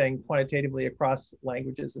what you're saying quantitatively across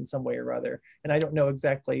languages in some way or other. And I don't know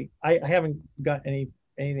exactly, I haven't got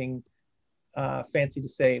anything fancy to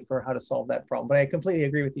say for how to solve that problem, but I completely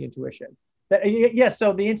agree with the intuition. Yes,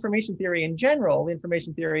 so the information theory in general, the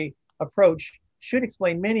information theory approach should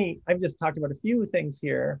explain many, I've just talked about a few things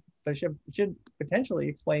here, but should potentially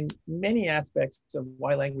explain many aspects of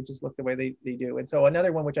why languages look the way they do. And so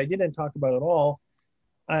another one, which I didn't talk about at all,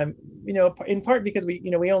 in part because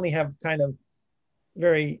we only have kind of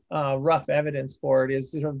very rough evidence for it,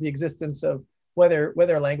 is sort of the existence of whether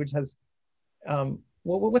a language has,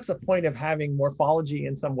 what's the point of having morphology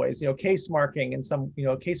in some ways? Case marking and some,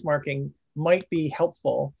 case marking might be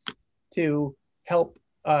helpful to help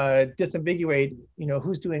disambiguate,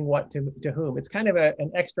 who's doing what to whom. It's kind of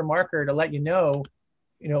an extra marker to let you know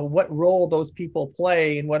what role those people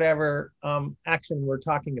play in whatever action we're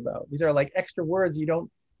talking about. These are like extra words you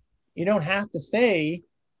don't have to say.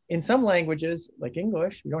 In some languages, like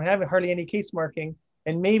English, we don't have hardly any case marking,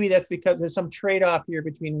 and maybe that's because there's some trade-off here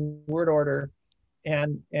between word order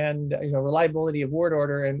and reliability of word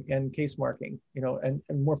order and case marking, and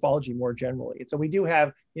morphology more generally. And so we do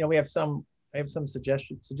have, I have some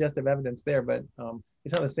suggestive evidence there, but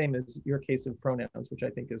it's not the same as your case of pronouns, which I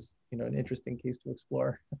think is an interesting case to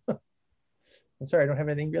explore. I'm sorry, I don't have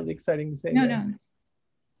anything really exciting to say. No.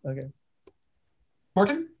 Okay.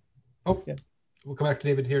 Martin? Oh, yeah. We'll come back to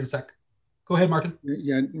David here in a sec. Go ahead, Martin.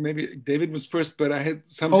 Yeah, maybe David was first, but I had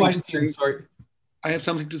something. Oh, I didn't see him. Sorry. I have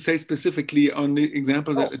something to say specifically on the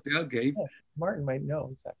example that Adele gave. Yeah, Martin might know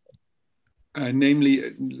exactly. Namely,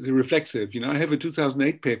 the reflexive. I have a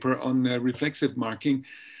 2008 paper on reflexive marking,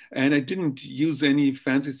 and I didn't use any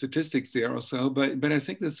fancy statistics there or so, but I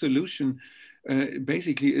think the solution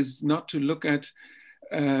basically is not to look at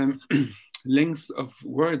length of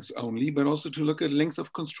words only, but also to look at length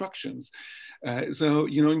of constructions. So,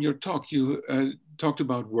 in your talk, you talked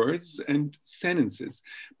about words and sentences,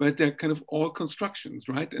 but they're kind of all constructions,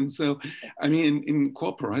 right? And so, I mean, in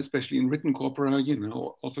corpora, especially in written corpora,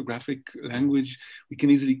 orthographic language, we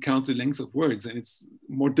can easily count the length of words, and it's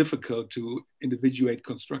more difficult to individuate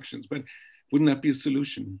constructions, but wouldn't that be a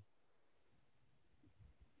solution?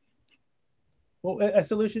 Well, a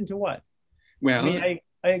solution to what? Well, I mean,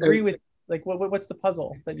 I agree with, like, what's the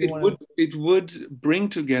puzzle that you want to? It would bring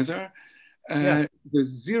together the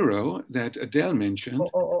zero that Adele mentioned,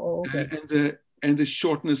 okay. and the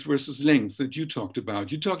shortness versus length that you talked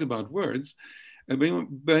about. You talked about words,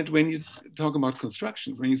 but when you talk about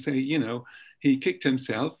constructions, when you say, he kicked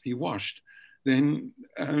himself, he washed, then,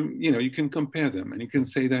 you can compare them, and you can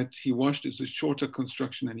say that he washed is a shorter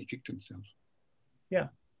construction than he kicked himself. Yeah.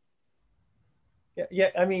 Yeah.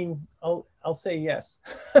 I mean, I'll say yes.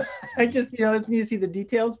 I just, need to see the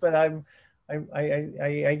details, but I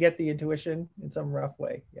get the intuition in some rough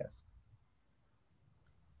way. Yes.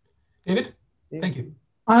 David, thank you.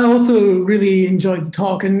 I also really enjoyed the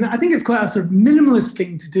talk, and I think it's quite a sort of minimalist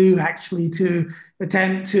thing to do, actually, to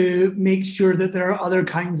attempt to make sure that there are other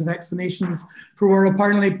kinds of explanations for what are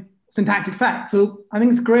apparently syntactic facts. So I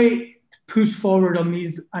think it's great to push forward on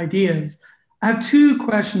these ideas. I have two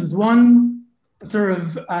questions. One sort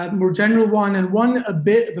of more general one, and one a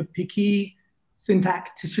bit of a picky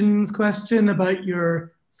syntactician's question about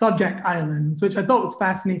your subject islands, which I thought was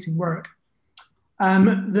fascinating work.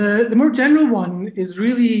 The more general one is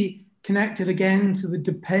really connected again to the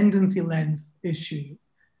dependency length issue.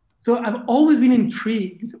 So I've always been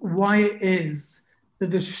intrigued why it is that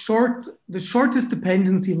the shortest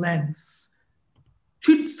dependency lengths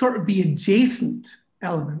should sort of be adjacent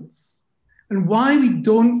elements, and why we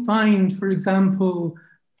don't find, for example,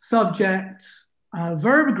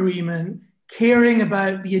 subject-verb agreement caring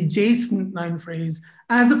about the adjacent noun phrase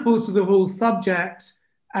as opposed to the whole subject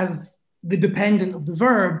as the dependent of the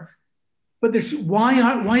verb. But why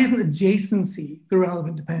isn't adjacency the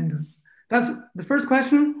relevant dependent? That's the first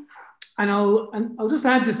question, and I'll just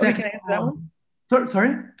add the second. Can I answer that one?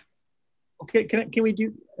 Sorry. Okay. Can we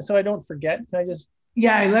do, so I don't forget? Can I just?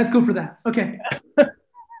 Yeah, let's go for that. Okay.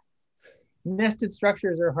 Nested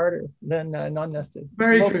structures are harder than non-nested.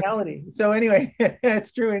 Very Locality. True. So anyway,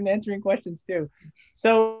 it's true in answering questions too.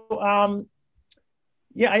 So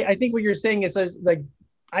yeah, I think what you're saying is like,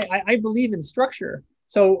 I believe in structure.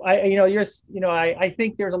 So I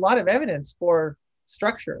think there's a lot of evidence for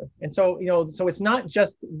structure. And so, so it's not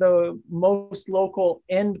just the most local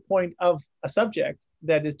end point of a subject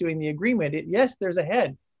that is doing the agreement. Yes, there's a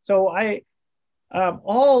head. So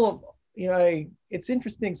it's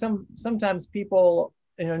interesting. Sometimes people,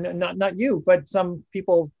 not you, but some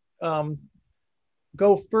people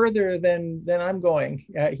go further than I'm going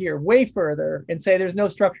here, way further, and say there's no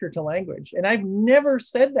structure to language. And I've never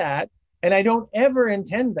said that, and I don't ever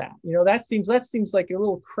intend that. That seems like a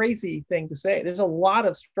little crazy thing to say. There's a lot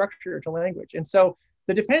of structure to language, and so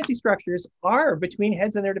the dependency structures are between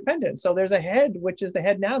heads and their dependents. So there's a head, which is the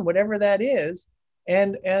head noun, whatever that is,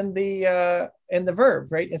 and the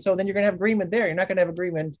verb, right? And so then you're going to have agreement there. You're not going to have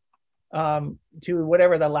agreement to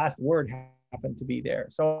whatever the last word happened to be there.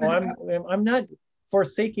 So I'm not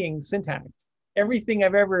forsaking syntax. Everything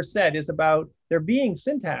I've ever said is about there being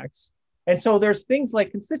syntax. And so there's things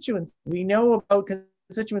like constituency. We know about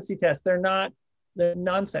constituency tests. They're not the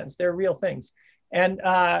nonsense. They're real things. And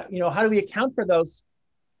how do we account for those?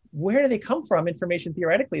 Where do they come from? Information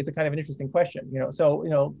theoretically is a kind of an interesting question.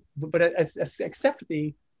 But accept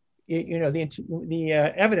the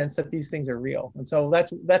evidence that these things are real. And so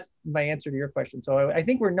that's my answer to your question. So I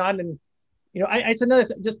think we're not in. It's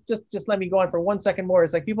another just let me go on for 1 second more.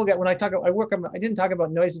 It's like people get, when I talk, I didn't talk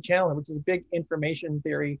about noisy channeling, which is a big information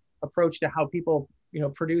theory approach to how people,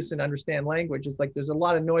 produce and understand language. It's like there's a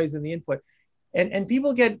lot of noise in the input, and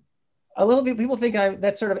people get a little bit, people think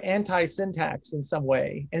that's sort of anti-syntax in some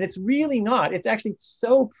way, and it's really not. It's actually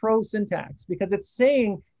so pro-syntax because it's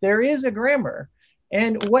saying there is a grammar,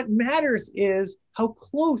 and what matters is how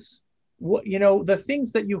close the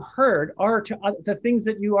things that you heard are to the things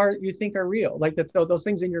that you think are real, like those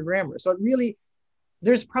things in your grammar. So it really,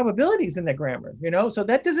 there's probabilities in that grammar, so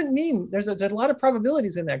that doesn't mean there's a lot of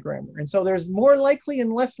probabilities in that grammar. And so there's more likely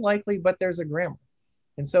and less likely, but there's a grammar.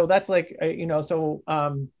 And so that's like, I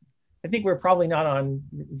think we're probably not on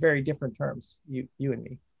very different terms, you and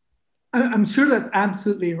me. I'm sure that's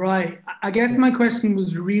absolutely right. I guess my question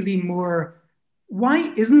was really more,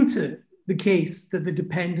 why isn't it the case that the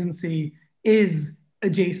dependency is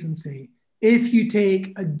adjacency? If you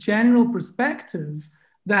take a general perspective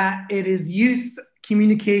that it is use,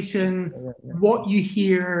 communication, what you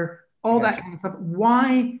hear, all that kind of stuff,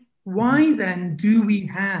 why then do we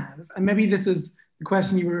have, and maybe this is the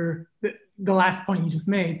question the last point you just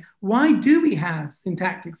made, why do we have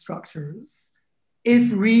syntactic structures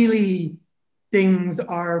if really things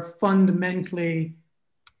are fundamentally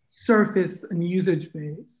surface and usage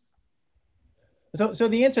based? So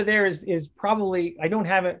the answer there is probably, I don't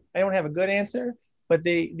have a good answer, but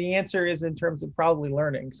the answer is in terms of probably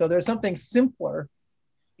learning. So there's something simpler,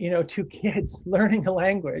 to kids learning a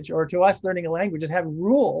language, or to us learning a language, is have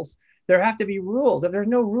rules. There have to be rules. If there's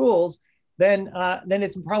no rules, then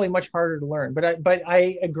it's probably much harder to learn. But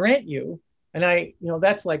I grant you, and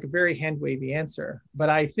that's like a very hand-wavy answer. But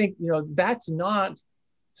I think that's not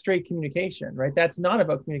straight communication, right? That's not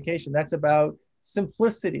about communication. That's about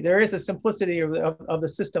simplicity. There is a simplicity of the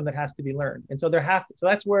system that has to be learned, and so so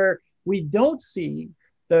that's where we don't see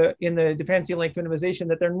in the dependency length minimization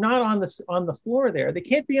that they're not on the floor there. They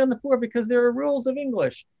can't be on the floor because there are rules of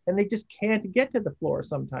English, and they just can't get to the floor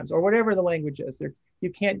sometimes, or whatever the language is. You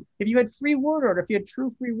can't. If you had free word order, if you had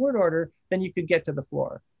true free word order, then you could get to the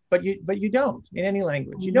floor. But you don't in any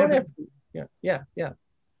language. You don't have. Yeah.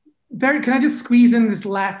 Barry, can I just squeeze in this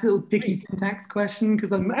last little picky syntax question?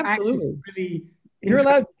 Because I'm absolutely really You're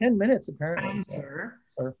allowed 10 minutes apparently. Answer.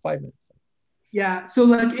 Or 5 minutes. Yeah. So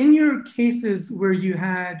like in your cases where you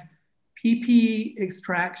had PP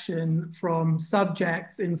extraction from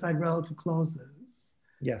subjects inside relative clauses.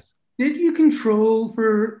 Yes. Did you control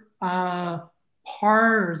for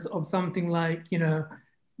pars of something like,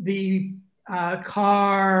 the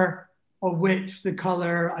car of which the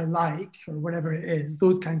color I like, or whatever it is,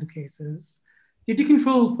 those kinds of cases? Did you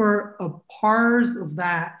control for a pars of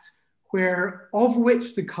that where of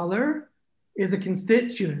which the color is a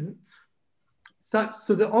constituent, such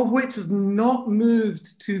so that of which is not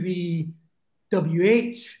moved to the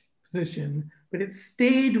WH position, but it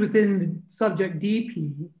stayed within the subject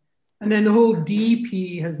DP, and then the whole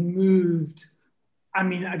DP has moved. I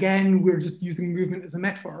mean, again, we're just using movement as a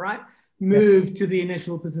metaphor, right? Moved to the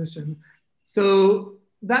initial position. So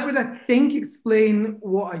that would, I think, explain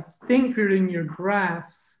what I think are in your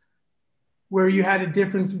graphs, where you had a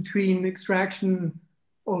difference between extraction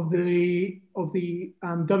of the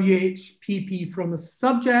WHPP from a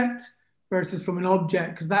subject versus from an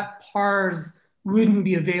object, because that pars wouldn't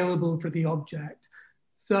be available for the object.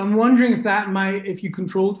 So I'm wondering if if you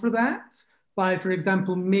controlled for that by, for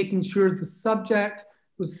example, making sure the subject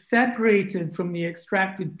was separated from the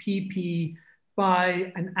extracted PP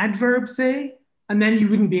by an adverb, say, and then you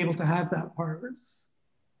wouldn't be able to have that pars.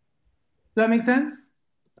 Does that make sense?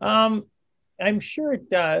 I'm sure it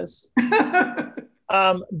does. But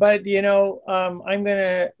I'm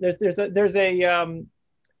gonna.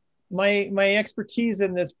 My expertise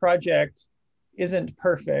in this project isn't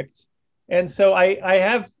perfect, and so I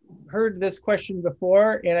have heard this question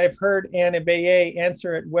before, and I've heard Anna Bayet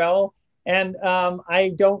answer it well, and I'm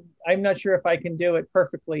not sure if I can do it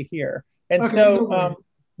perfectly here. And okay, so,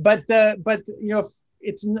 but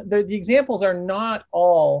it's the examples are not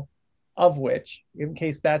all of which, in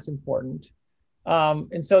case that's important.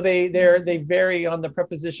 And so they vary on the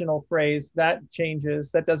prepositional phrase. That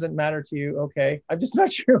changes. That doesn't matter to you. Okay. I'm just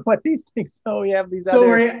not sure what these things. So we have these Don't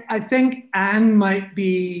worry. I think Anne might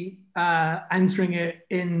be answering it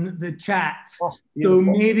in the chat. Oh, so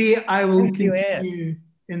maybe I will Thank you, continue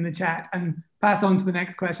in the chat and pass on to the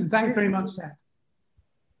next question. Thanks very much, Ted.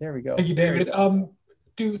 There we go. Thank you, David.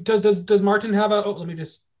 Does Martin have a? Oh, let me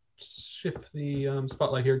just shift the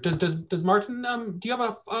spotlight here. Does Martin? Do you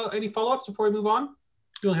have any follow-ups before we move on?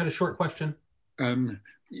 You only had a short question.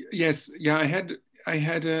 Yes. Yeah, I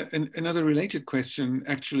had another related question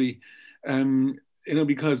actually.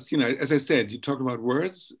 Because as I said, you talked about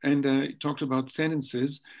words and you talked about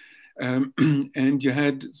sentences, and you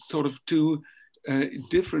had sort of two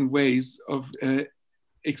different ways of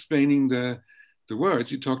explaining the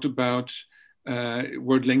words. You talked about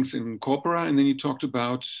word lengths in corpora, and then you talked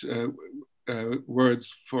about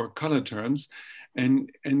words for color terms,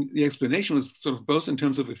 and the explanation was sort of both in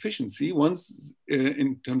terms of efficiency. One's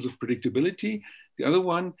in terms of predictability. The other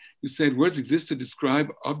one, you said words exist to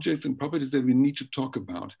describe objects and properties that we need to talk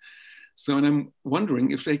about. So, and I'm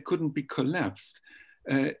wondering if they couldn't be collapsed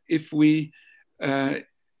if we,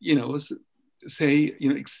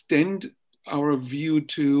 extend our view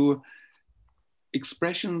to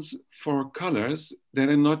expressions for colors that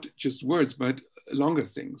are not just words, but longer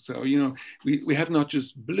things. So, we have not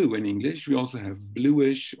just blue in English, we also have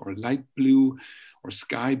bluish or light blue or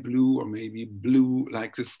sky blue, or maybe blue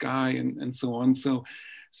like the sky, and so on. So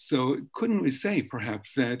couldn't we say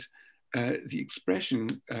perhaps that the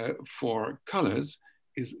expression for colors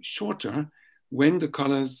is shorter when the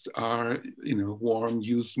colors are, warm,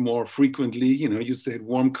 used more frequently? You said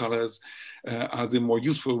warm colors are the more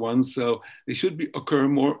useful ones, so they should occur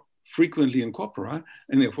more frequently in corpora,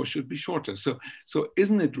 and therefore should be shorter. So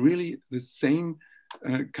isn't it really the same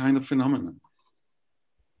kind of phenomenon?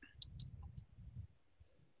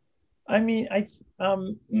 I mean,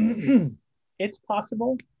 it's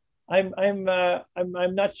possible. I'm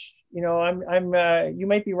not. You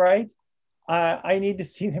might be right. I need to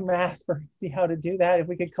see the math or see how to do that. If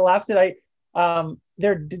we could collapse it,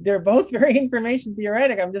 they're both very information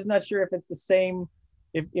theoretic. I'm just not sure if it's the same.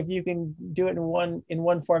 If you can do it in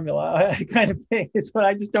one formula kind of thing. It's what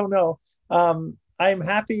I just don't know. I'm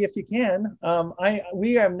happy if you can.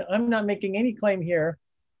 I'm not making any claim here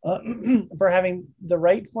for having the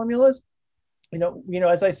right formulas.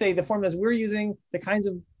 As I say, the formulas we're using, the kinds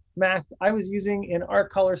of math I was using in our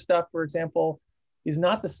color stuff, for example, is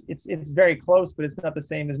not this. It's very close, but it's not the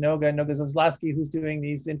same as Noga Zlowski, who's doing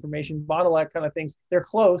these information bottleneck kind of things. They're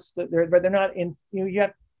close, but they're not in. You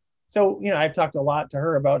have. So I've talked a lot to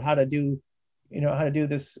her about how to do, how to do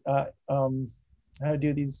this, how to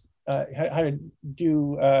do these, how to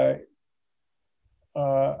do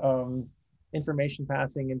information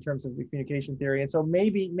passing in terms of the communication theory. And so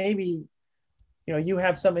maybe you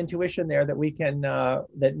have some intuition there that we can I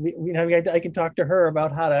can talk to her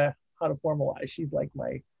about how to formalize. She's like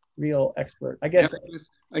my real expert, I guess. Yeah,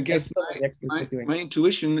 I guess my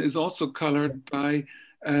intuition is also colored by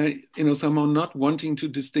someone not wanting to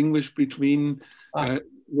distinguish between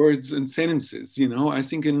words and sentences. I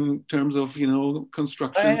think in terms of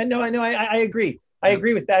construction. I agree. I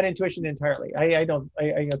agree with that intuition entirely.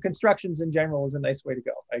 Constructions in general is a nice way to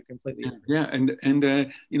go. I completely agree. Yeah, and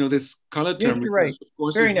this color term, you're right. Of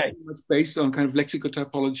course, very is nice. Based on kind of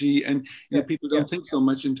lexicotypology, and people don't think so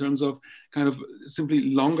much in terms of kind of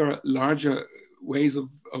simply larger ways of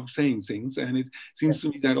saying things. And it seems to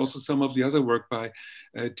me that also some of the other work by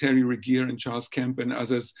Terry Regier and Charles Kemp and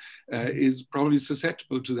others is probably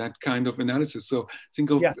susceptible to that kind of analysis. So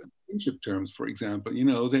think of kinship terms, for example.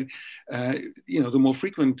 The more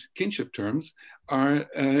frequent kinship terms are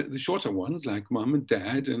the shorter ones, like mom and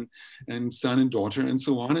dad and son and daughter and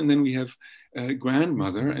so on. And then we have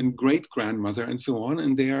grandmother and great grandmother and so on.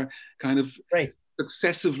 And they are kind of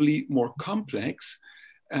successively more complex.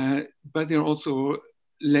 But they're also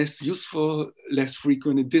less useful, less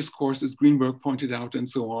frequent in discourse, as Greenberg pointed out, and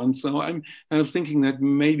so on. So I'm kind of thinking that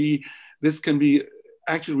maybe this can be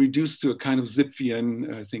actually reduced to a kind of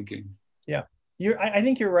Zipfian thinking. Yeah, I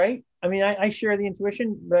think you're right. I mean, I share the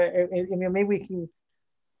intuition, but maybe we can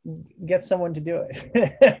get someone to do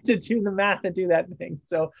it, to do the math and do that thing.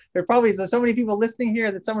 So there probably is so many people listening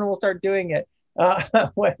here that someone will start doing it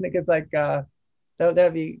because that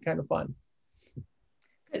would be kind of fun.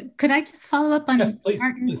 Could I just follow up on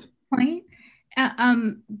Martin's point?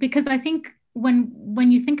 Because I think when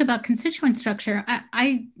you think about constituent structure,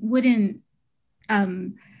 I wouldn't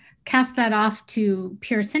cast that off to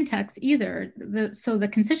pure syntax either. So the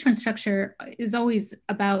constituent structure is always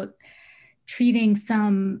about treating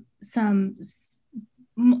some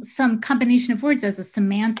some combination of words as a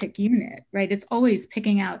semantic unit, right? It's always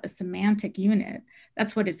picking out a semantic unit.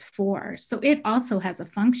 That's what it's for. So it also has a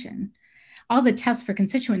function. All the tests for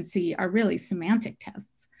constituency are really semantic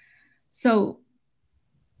tests. So,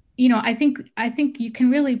 you know, I think you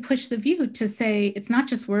can really push the view to say it's not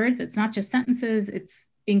just words, it's not just sentences, it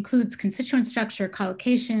includes constituent structure,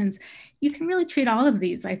 collocations. You can really treat all of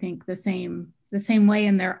these, I think, the same way,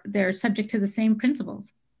 and they're subject to the same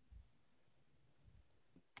principles.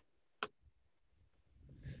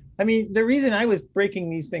 I mean, the reason I was breaking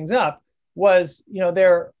these things up was, you know,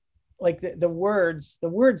 they're like the word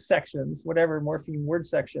sections, whatever morpheme word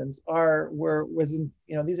sections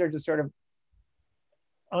these are just sort of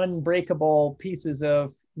unbreakable pieces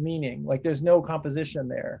of meaning. Like there's no composition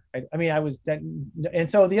there. And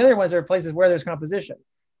so the other ones are places where there's composition.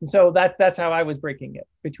 And so that's how I was breaking it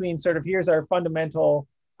between sort of, here's our fundamental,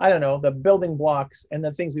 I don't know, the building blocks and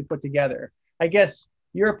the things we put together. I guess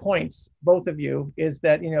your points, both of you, is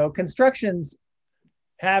that, you know, constructions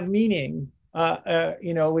have meaning,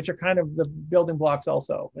 you know, which are kind of the building blocks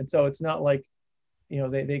also. And so it's not like, you know,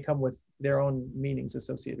 they come with their own meanings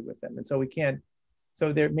associated with them. And so we can't,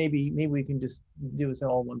 so there maybe we can just do this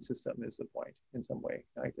all in one system is the point in some way.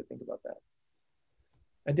 I like to think about that.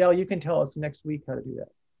 Adele, you can tell us next week how to do that.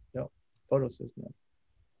 No, Photo says no.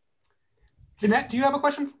 Jeanette, do you have a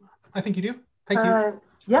question? I think you do. Thank you.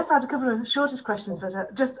 Yes, I had a couple of shortest questions, but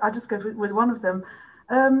I'll just go with one of them.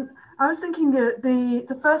 I was thinking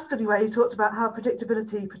the first study where you talked about how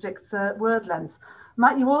predictability predicts word length.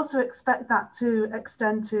 Might you also expect that to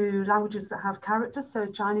extend to languages that have characters, so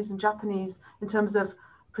Chinese and Japanese, in terms of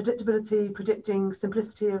predictability, predicting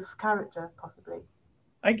simplicity of character, possibly?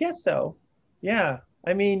 I guess so. Yeah.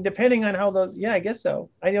 I mean, depending on how those, yeah, I guess so.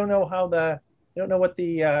 I don't know what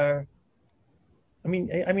the,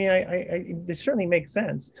 it certainly makes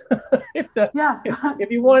sense. if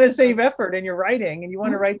you want to save effort in your writing and you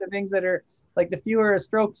want to write the things that are like the fewer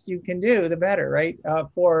strokes you can do, the better, right?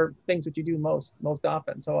 For things that you do most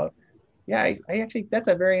often. So yeah, I actually, that's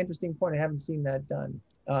a very interesting point. I haven't seen that done,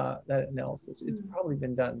 that analysis. It's probably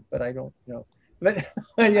been done, but I don't know. But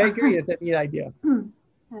I agree, it's a neat idea.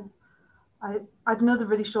 Yeah. I had another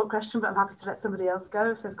really short question, but I'm happy to let somebody else go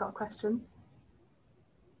if they've got a question.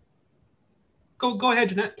 Go ahead,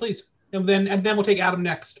 Jeanette, please. And then we'll take Adam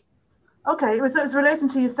next. Okay, it was relating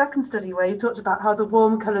to your second study where you talked about how the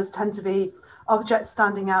warm colours tend to be objects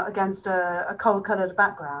standing out against a cold coloured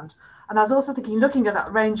background. And I was also thinking, looking at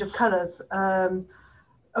that range of colours of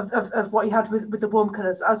what you had with the warm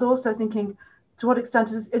colours, I was also thinking, to what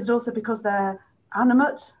extent is it also because they're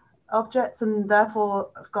animate objects and therefore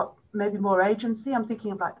have got maybe more agency? I'm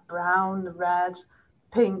thinking of like brown, red,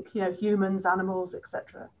 pink, you know, humans, animals,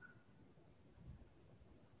 etc.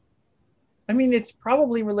 I mean, it's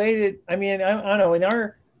probably related. I mean, I don't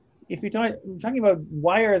know. If you're talking about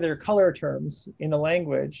why are there color terms in a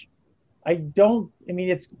language, our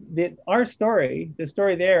story, the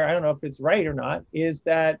story there, I don't know if it's right or not, is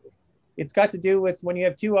that it's got to do with when you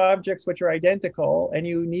have two objects which are identical and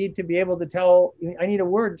you need to be able to tell, I need a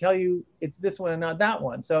word to tell you it's this one and not that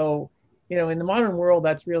one. So, you know, in the modern world,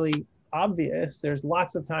 that's really obvious. There's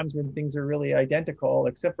lots of times when things are really identical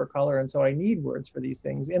except for color. And so I need words for these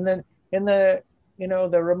things. And then in the, you know,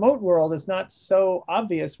 the remote world is not so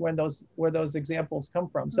obvious where those examples come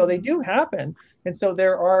from. So they do happen. And so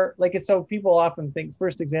there are, like, it's so people often think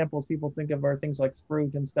first examples people think of are things like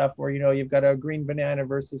fruit and stuff where, you know, you've got a green banana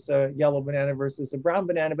versus a yellow banana versus a brown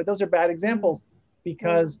banana, but those are bad examples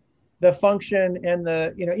because the function and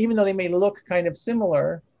the, you know, even though they may look kind of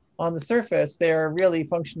similar on the surface, they're really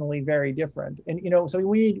functionally very different. And, you know, so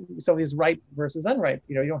there's ripe versus unripe,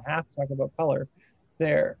 you know, you don't have to talk about color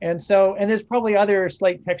there. And so, and there's probably other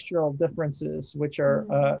slight textural differences which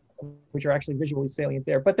are actually visually salient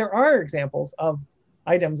there. But there are examples of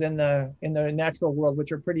items in the natural world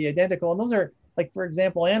which are pretty identical. And those are, like, for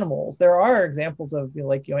example, animals. There are examples of, you know,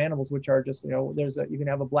 like, you know, animals which are just, you know, you can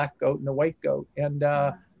have a black goat and a white goat.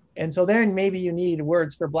 And so then maybe you need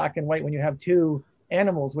words for black and white when you have two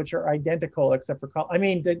animals which are identical except for color. I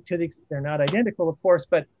mean, to the extent they're not identical, of course,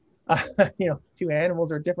 but you know, two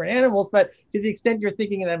animals are different animals, but to the extent you're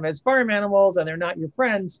thinking of them as farm animals and they're not your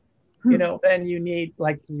friends, you know, then you need,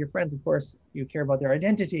 like, your friends, of course, you care about their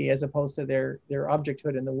identity as opposed to their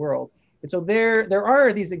objecthood in the world. And so there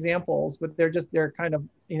are these examples, but they're kind of,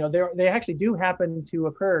 you know, they actually do happen to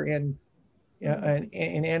occur in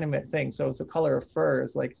inanimate things. So color of fur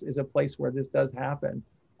is a place where this does happen.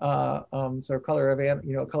 So color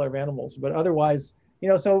of animals, but otherwise, you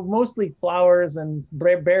know, so mostly flowers and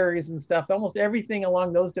berries and stuff, almost everything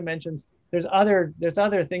along those dimensions, there's other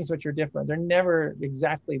things which are different. They're never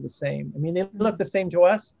exactly the same. I mean, they look the same to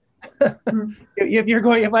us.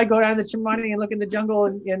 If I go down to Chimani and look in the jungle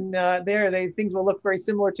in there, things will look very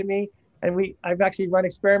similar to me. And I've actually run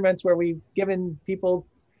experiments where we've given people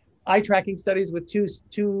eye tracking studies with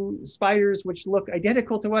two spiders which look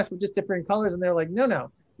identical to us, but just different colors. And they're like,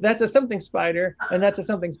 no, that's a something spider, and that's a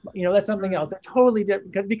something, you know, that's something else. They're totally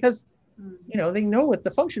different because, you know, they know what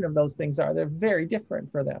the function of those things are. They're very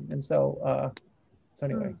different for them. And so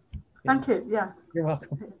anyway. Thank you. Yeah. You're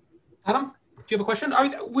welcome. Adam, do you have a question? I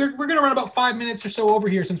mean, we're going to run about 5 minutes or so over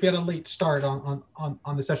here since we had a late start on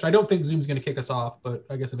the session. I don't think Zoom's going to kick us off, but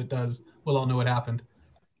I guess if it does, we'll all know what happened.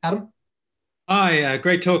 Adam? Hi,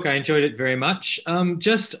 great talk. I enjoyed it very much.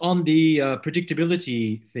 Just on the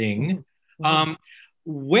predictability thing,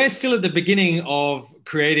 we're still at the beginning of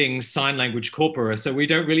creating sign language corpora, so we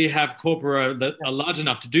don't really have corpora that are large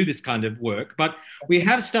enough to do this kind of work, but we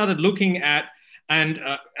have started looking at and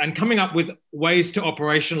coming up with ways to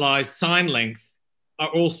operationalize sign length are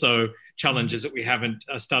also challenges that we haven't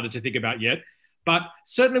started to think about yet. But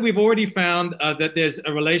certainly we've already found that there's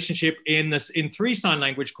a relationship in 3 sign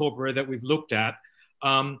language corpora that we've looked at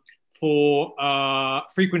for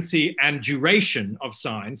frequency and duration of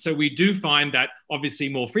signs. So we do find that obviously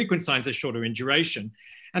more frequent signs are shorter in duration.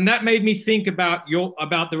 And that made me think about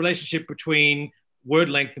the relationship between word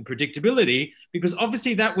length and predictability, because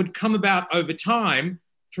obviously that would come about over time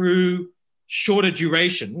through shorter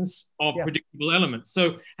durations of predictable elements.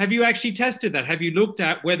 So have you actually tested that? Have you looked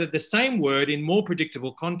at whether the same word in more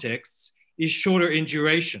predictable contexts is shorter in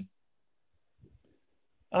duration?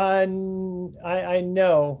 I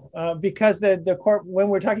know because when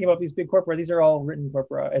we're talking about these big corpora, these are all written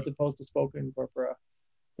corpora as opposed to spoken corpora,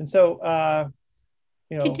 and so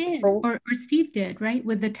you know, he did, or Steve did, right?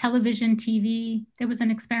 With the television, TV, there was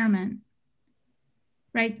an experiment,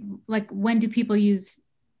 right? Like, when do people use?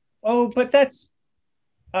 Oh, but that's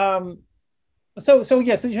so yeah. So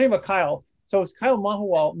you're talking about Kyle. So it's Kyle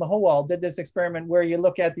Mahowal did this experiment where you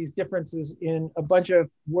look at these differences in a bunch of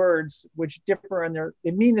words which differ in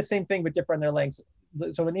they mean the same thing but differ in their lengths.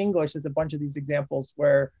 So in English, there's a bunch of these examples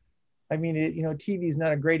where, I mean, you know, TV is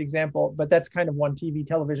not a great example, but that's kind of one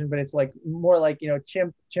television, but it's like more like, you know,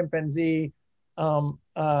 chimpanzee.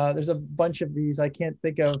 There's a bunch of these. I can't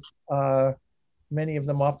think of many of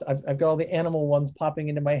them off. I've got all the animal ones popping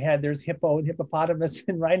into my head. There's hippo and hippopotamus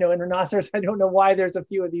and rhino and rhinoceros. I don't know why there's a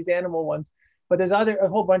few of these animal ones, but there's a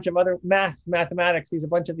whole bunch of other mathematics. There's a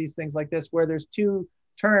bunch of these things like this where there's 2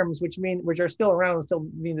 terms which are still around and still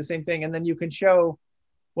mean the same thing. And then you can show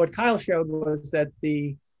what Kyle showed was that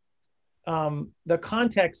the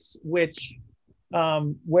contexts which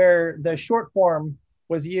where the short form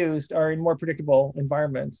was used are in more predictable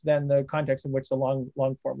environments than the context in which the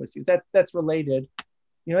long form was used. That's related.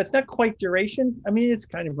 You know, it's not quite duration. I mean, it's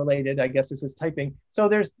kind of related, I guess. This is typing. So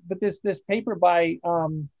there's this paper by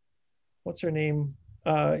what's her name,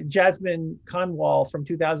 Jasmine Conwall from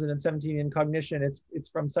 2017 in Cognition. It's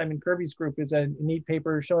from Simon Kirby's group. Is a neat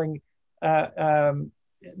paper showing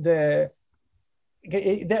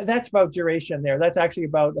that's about duration there. That's actually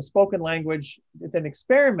about a spoken language. It's an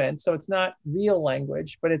experiment, so it's not real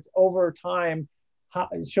language, but it's over time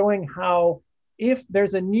showing how if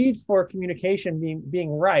there's a need for communication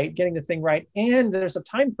being right, getting the thing right, and there's a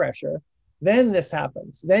time pressure, then this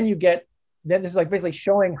happens. Then this is like basically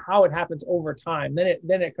showing how it happens over time. Then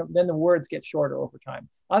the words get shorter over time.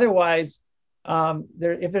 Otherwise,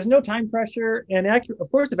 if there's no time pressure and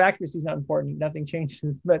of course, if accuracy is not important, nothing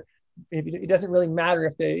changes. But it doesn't really matter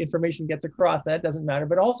if the information gets across. That doesn't matter.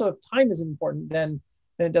 But also, if time is important, then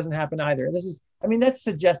it doesn't happen either. That's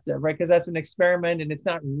suggestive, right? Because that's an experiment, and it's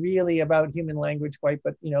not really about human language quite.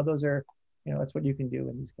 But you know, those are, you know, that's what you can do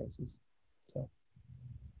in these cases. So,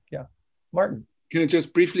 yeah, Martin. Can I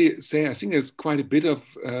just briefly say, I think there's quite a bit of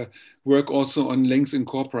work also on length in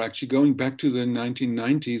corpora, actually going back to the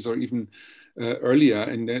 1990s or even earlier.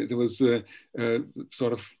 And there was a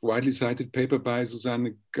sort of widely cited paper by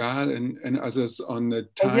Susanne Gahl and others on the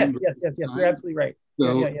time. Oh, yes, you're absolutely right.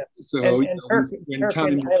 So, when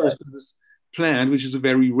time refers to this plant, which is a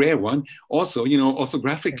very rare one, also, you know, also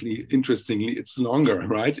graphically, interestingly, it's longer,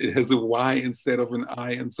 right? It has a Y instead of an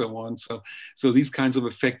I and so on. So these kinds of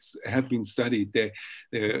effects have been studied. They're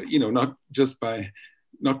you know, not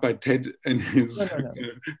by Ted and his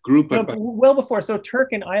group, but well before. So Turk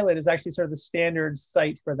and Eilert is actually sort of the standard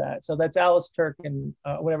site for that. So that's Alice Turk and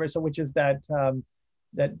whatever. So which is that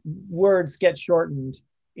that words get shortened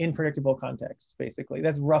in predictable contexts. Basically,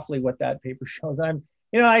 that's roughly what that paper shows.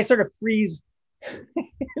 I sort of freeze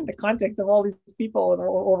in the context of all these people and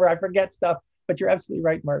over, I forget stuff. But you're absolutely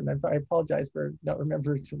right, Martin. I apologize for not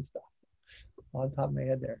remembering some stuff on top of my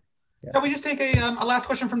head there. Yeah. Can we just take a last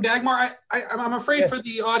question from Dagmar? I'm afraid for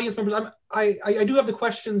the audience members, I do have the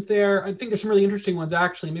questions there. I think there's some really interesting ones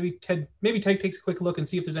actually. Maybe Ted takes a quick look and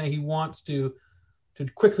see if there's any he wants to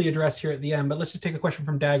quickly address here at the end. But let's just take a question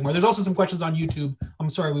from Dagmar. There's also some questions on YouTube. I'm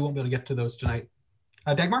sorry we won't be able to get to those tonight.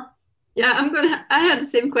 Dagmar? Yeah, I had the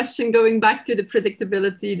same question going back to the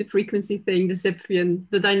predictability, the frequency thing, the Zipfian,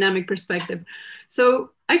 the dynamic perspective. So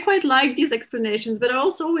I quite like these explanations, but I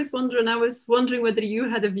also always wonder, and I was wondering whether you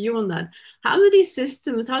had a view on that. How do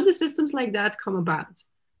systems like that come about?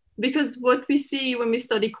 Because what we see when we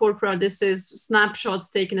study corpora, this is snapshots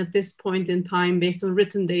taken at this point in time based on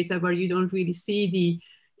written data where you don't really see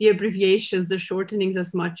the abbreviations, the shortenings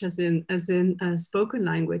as much as in spoken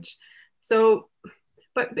language. So,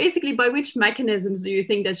 but basically, by which mechanisms do you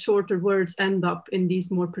think that shorter words end up in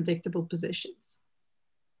these more predictable positions?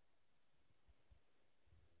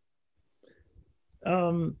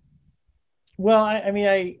 Well, I mean,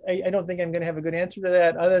 I don't think I'm going to have a good answer to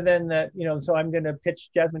that, other than that, so I'm going to pitch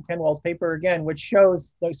Jasmine Kenwell's paper again, which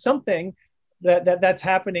shows something that's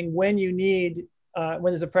happening when you need,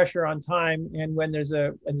 when there's a pressure on time and when there's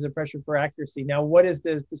a pressure for accuracy. Now, what is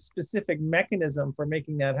the specific mechanism for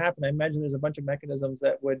making that happen? I imagine there's a bunch of mechanisms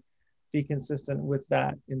that would be consistent with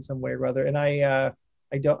that in some way or other. And I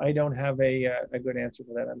don't have a good answer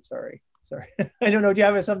for that. I'm sorry. I don't know. Do you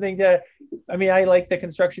have something I mean, I like the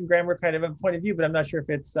construction grammar kind of a point of view, but I'm not sure if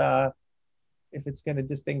it's going to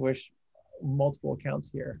distinguish multiple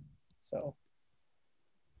accounts here. So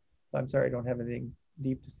I'm sorry, I don't have anything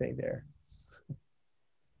deep to say there.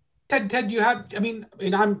 Ted, do you have? I mean,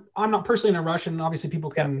 I'm not personally in a rush, and obviously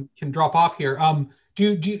people can drop off here.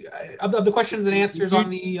 Do you of the questions and answers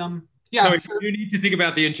on the yeah? No, sure. You need to think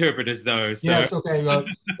about the interpreters, though. So. Yes. Okay. Well,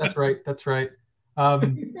 that's right. That's right.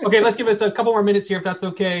 Okay, let's give us a couple more minutes here, if that's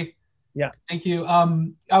okay. Yeah. Thank you.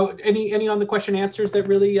 Any on the question answers that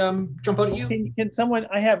really jump out at you? Can someone?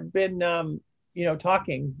 I have been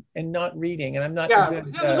talking and not reading, and I'm not. Yeah.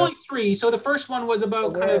 Good, there's only three. So the first one was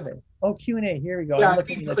about kind of. Oh, Q&A. Here we go. Yeah,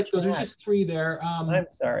 there's just three there. I'm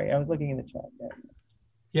sorry. I was looking in the chat. Yeah.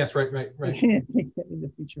 Yes. Right. In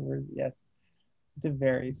the future words. Yes. It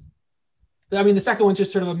varies. I mean, the second one's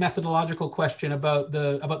just sort of a methodological question about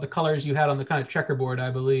the colors you had on the kind of checkerboard. I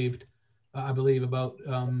believe about.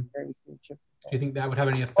 Do you think that would have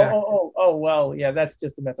any effect? Oh, well, yeah, that's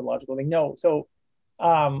just a methodological thing. No, so,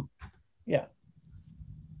 yeah.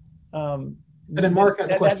 And then Mark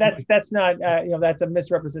has a question. That's not that's a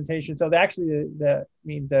misrepresentation. So actually, the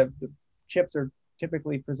chips are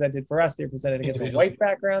typically presented for us. They're presented against a white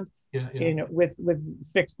background. Yeah. With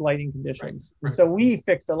fixed lighting conditions. Right. And so we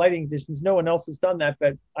fixed the lighting conditions. No one else has done that,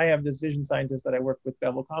 but I have this vision scientist that I work with,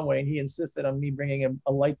 Bevel Conway, and he insisted on me bringing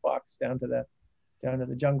a light box down to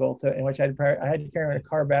the jungle, in which I had to carry a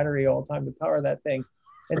car battery all the time to power that thing.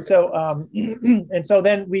 And so and so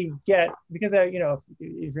then we get, because if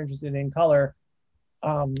you're interested in color,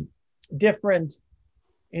 different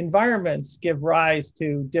environments give rise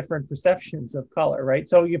to different perceptions of color, right?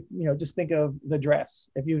 So just think of the dress.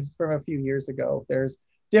 If you from a few years ago, there's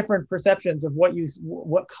different perceptions of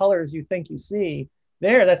what colors you think you see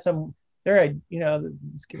there. They're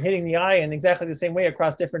hitting the eye in exactly the same way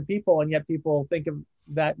across different people, and yet people think of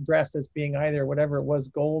that dress as being either whatever it was,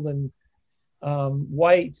 gold and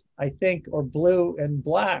white, I think, or blue and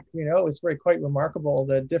black. It's quite remarkable,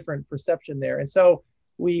 the different perception there. And so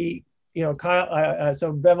we.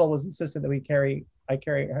 So Bevel was insistent that I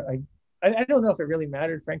don't know if it really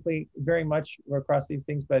mattered, frankly, very much across these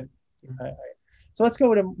things, but so let's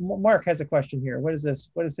go to Mark has a question here. What is this?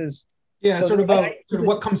 What is his? Yeah, so sort of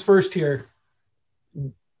what comes first here?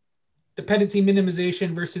 Dependency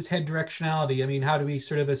minimization versus head directionality. I mean, how do we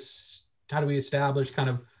establish kind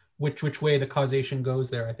of which way the causation goes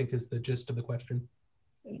there, I think is the gist of the question.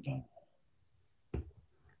 Okay.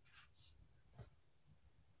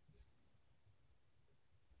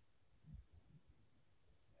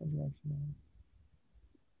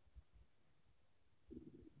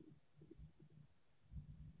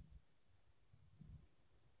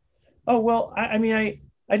 Oh, well, I mean,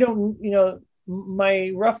 I don't,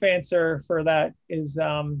 my rough answer for that is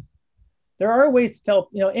there are ways to tell,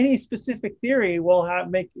 any specific theory will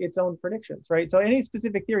make its own predictions, right? So any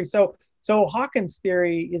specific theory. So Hawkins'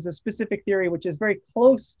 theory is a specific theory which is very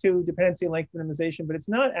close to dependency length minimization, but it's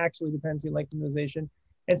not actually dependency length minimization.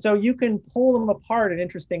 And so you can pull them apart in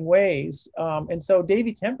interesting ways. And so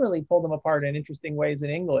Davy Temperley pulled them apart in interesting ways in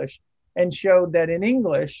English and showed that in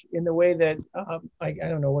English, in the way that, I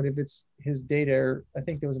don't know what if it's his data, or I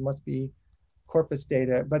think must be corpus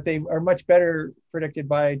data, but they are much better predicted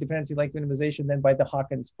by dependency length minimization than by the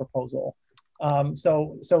Hawkins proposal. I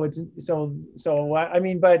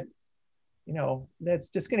mean, but you know, that's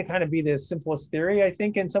just going to kind of be the simplest theory, I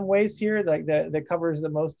think, in some ways here, like that covers the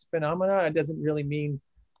most phenomena. It doesn't really mean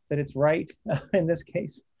that it's right in this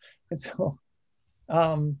case. And so,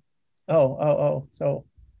 so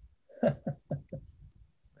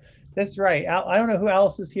that's right. I don't know who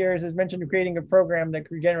else is here has mentioned creating a program that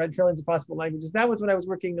could generate trillions of possible languages. That was when I was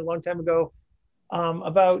working a long time ago,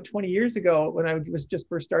 about 20 years ago, when I was just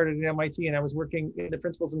first started at MIT, and I was working in the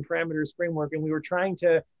principles and parameters framework, and we were trying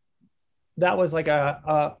to, that was like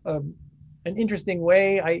an interesting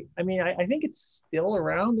way. I mean, I think it's still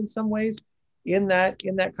around in some ways in that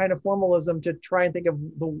kind of formalism to try and think of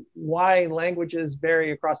why languages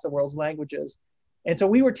vary across the world's languages. And so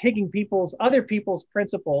we were taking other people's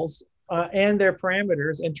principles and their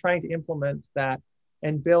parameters and trying to implement that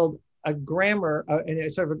and build a grammar, and a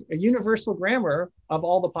sort of a universal grammar of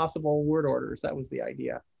all the possible word orders. That was the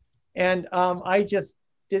idea. And I just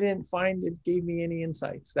didn't find it gave me any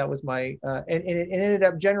insights. That was my, and it ended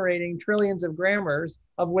up generating trillions of grammars,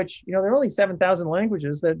 of which, you know, there are only 7,000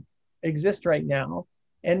 languages that exist right now.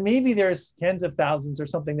 And maybe there's tens of thousands or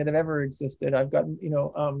something that have ever existed. I've gotten, you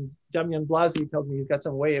know, Damian Blasi tells me he's got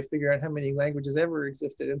some way of figuring out how many languages ever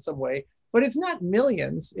existed in some way, but it's not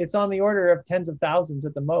millions. It's on the order of tens of thousands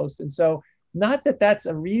at the most. And so not that that's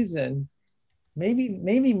a reason. Maybe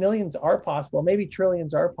millions are possible. Maybe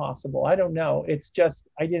trillions are possible. I don't know. It's just,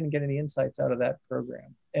 I didn't get any insights out of that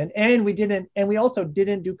program. And we also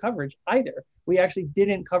didn't do coverage either. We actually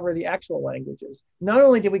didn't cover the actual languages. Not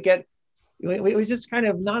only did we get, it was just kind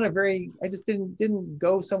of not a very, I just didn't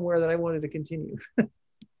go somewhere that I wanted to continue.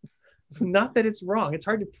 Not that it's wrong. It's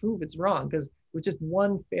hard to prove it's wrong because it was just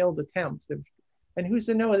one failed attempt. And who's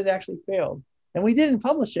to know that it actually failed? And we didn't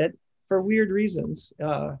publish it for weird reasons.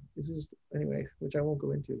 This is, anyway, which I won't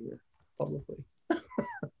go into here publicly.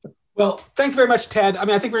 Well, thank you very much, Ted. I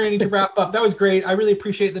mean, I think we're going to need to wrap up. That was great. I really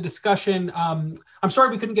appreciate the discussion. I'm sorry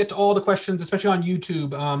we couldn't get to all the questions, especially on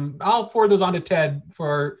YouTube. I'll forward those on to Ted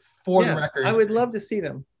for the record. I would love to see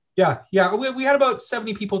them. Yeah. We had about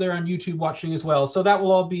 70 people there on YouTube watching as well. So that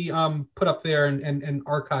will all be put up there and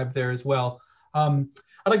archived there as well.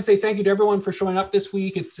 I'd like to say thank you to everyone for showing up this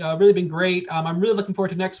week. It's really been great. I'm really looking forward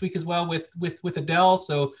to next week as well with Adele.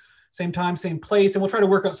 So same time, same place. And we'll try to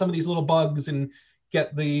work out some of these little bugs and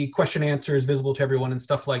get the question answers visible to everyone and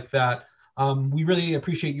stuff like that. We really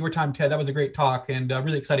appreciate your time, Ted. That was a great talk and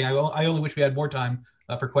really exciting. I only wish we had more time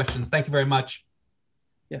for questions. Thank you very much.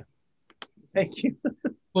 Yeah, thank you.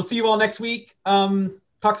 We'll see you all next week.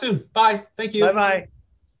 Talk soon. Bye. Thank you. Bye-bye.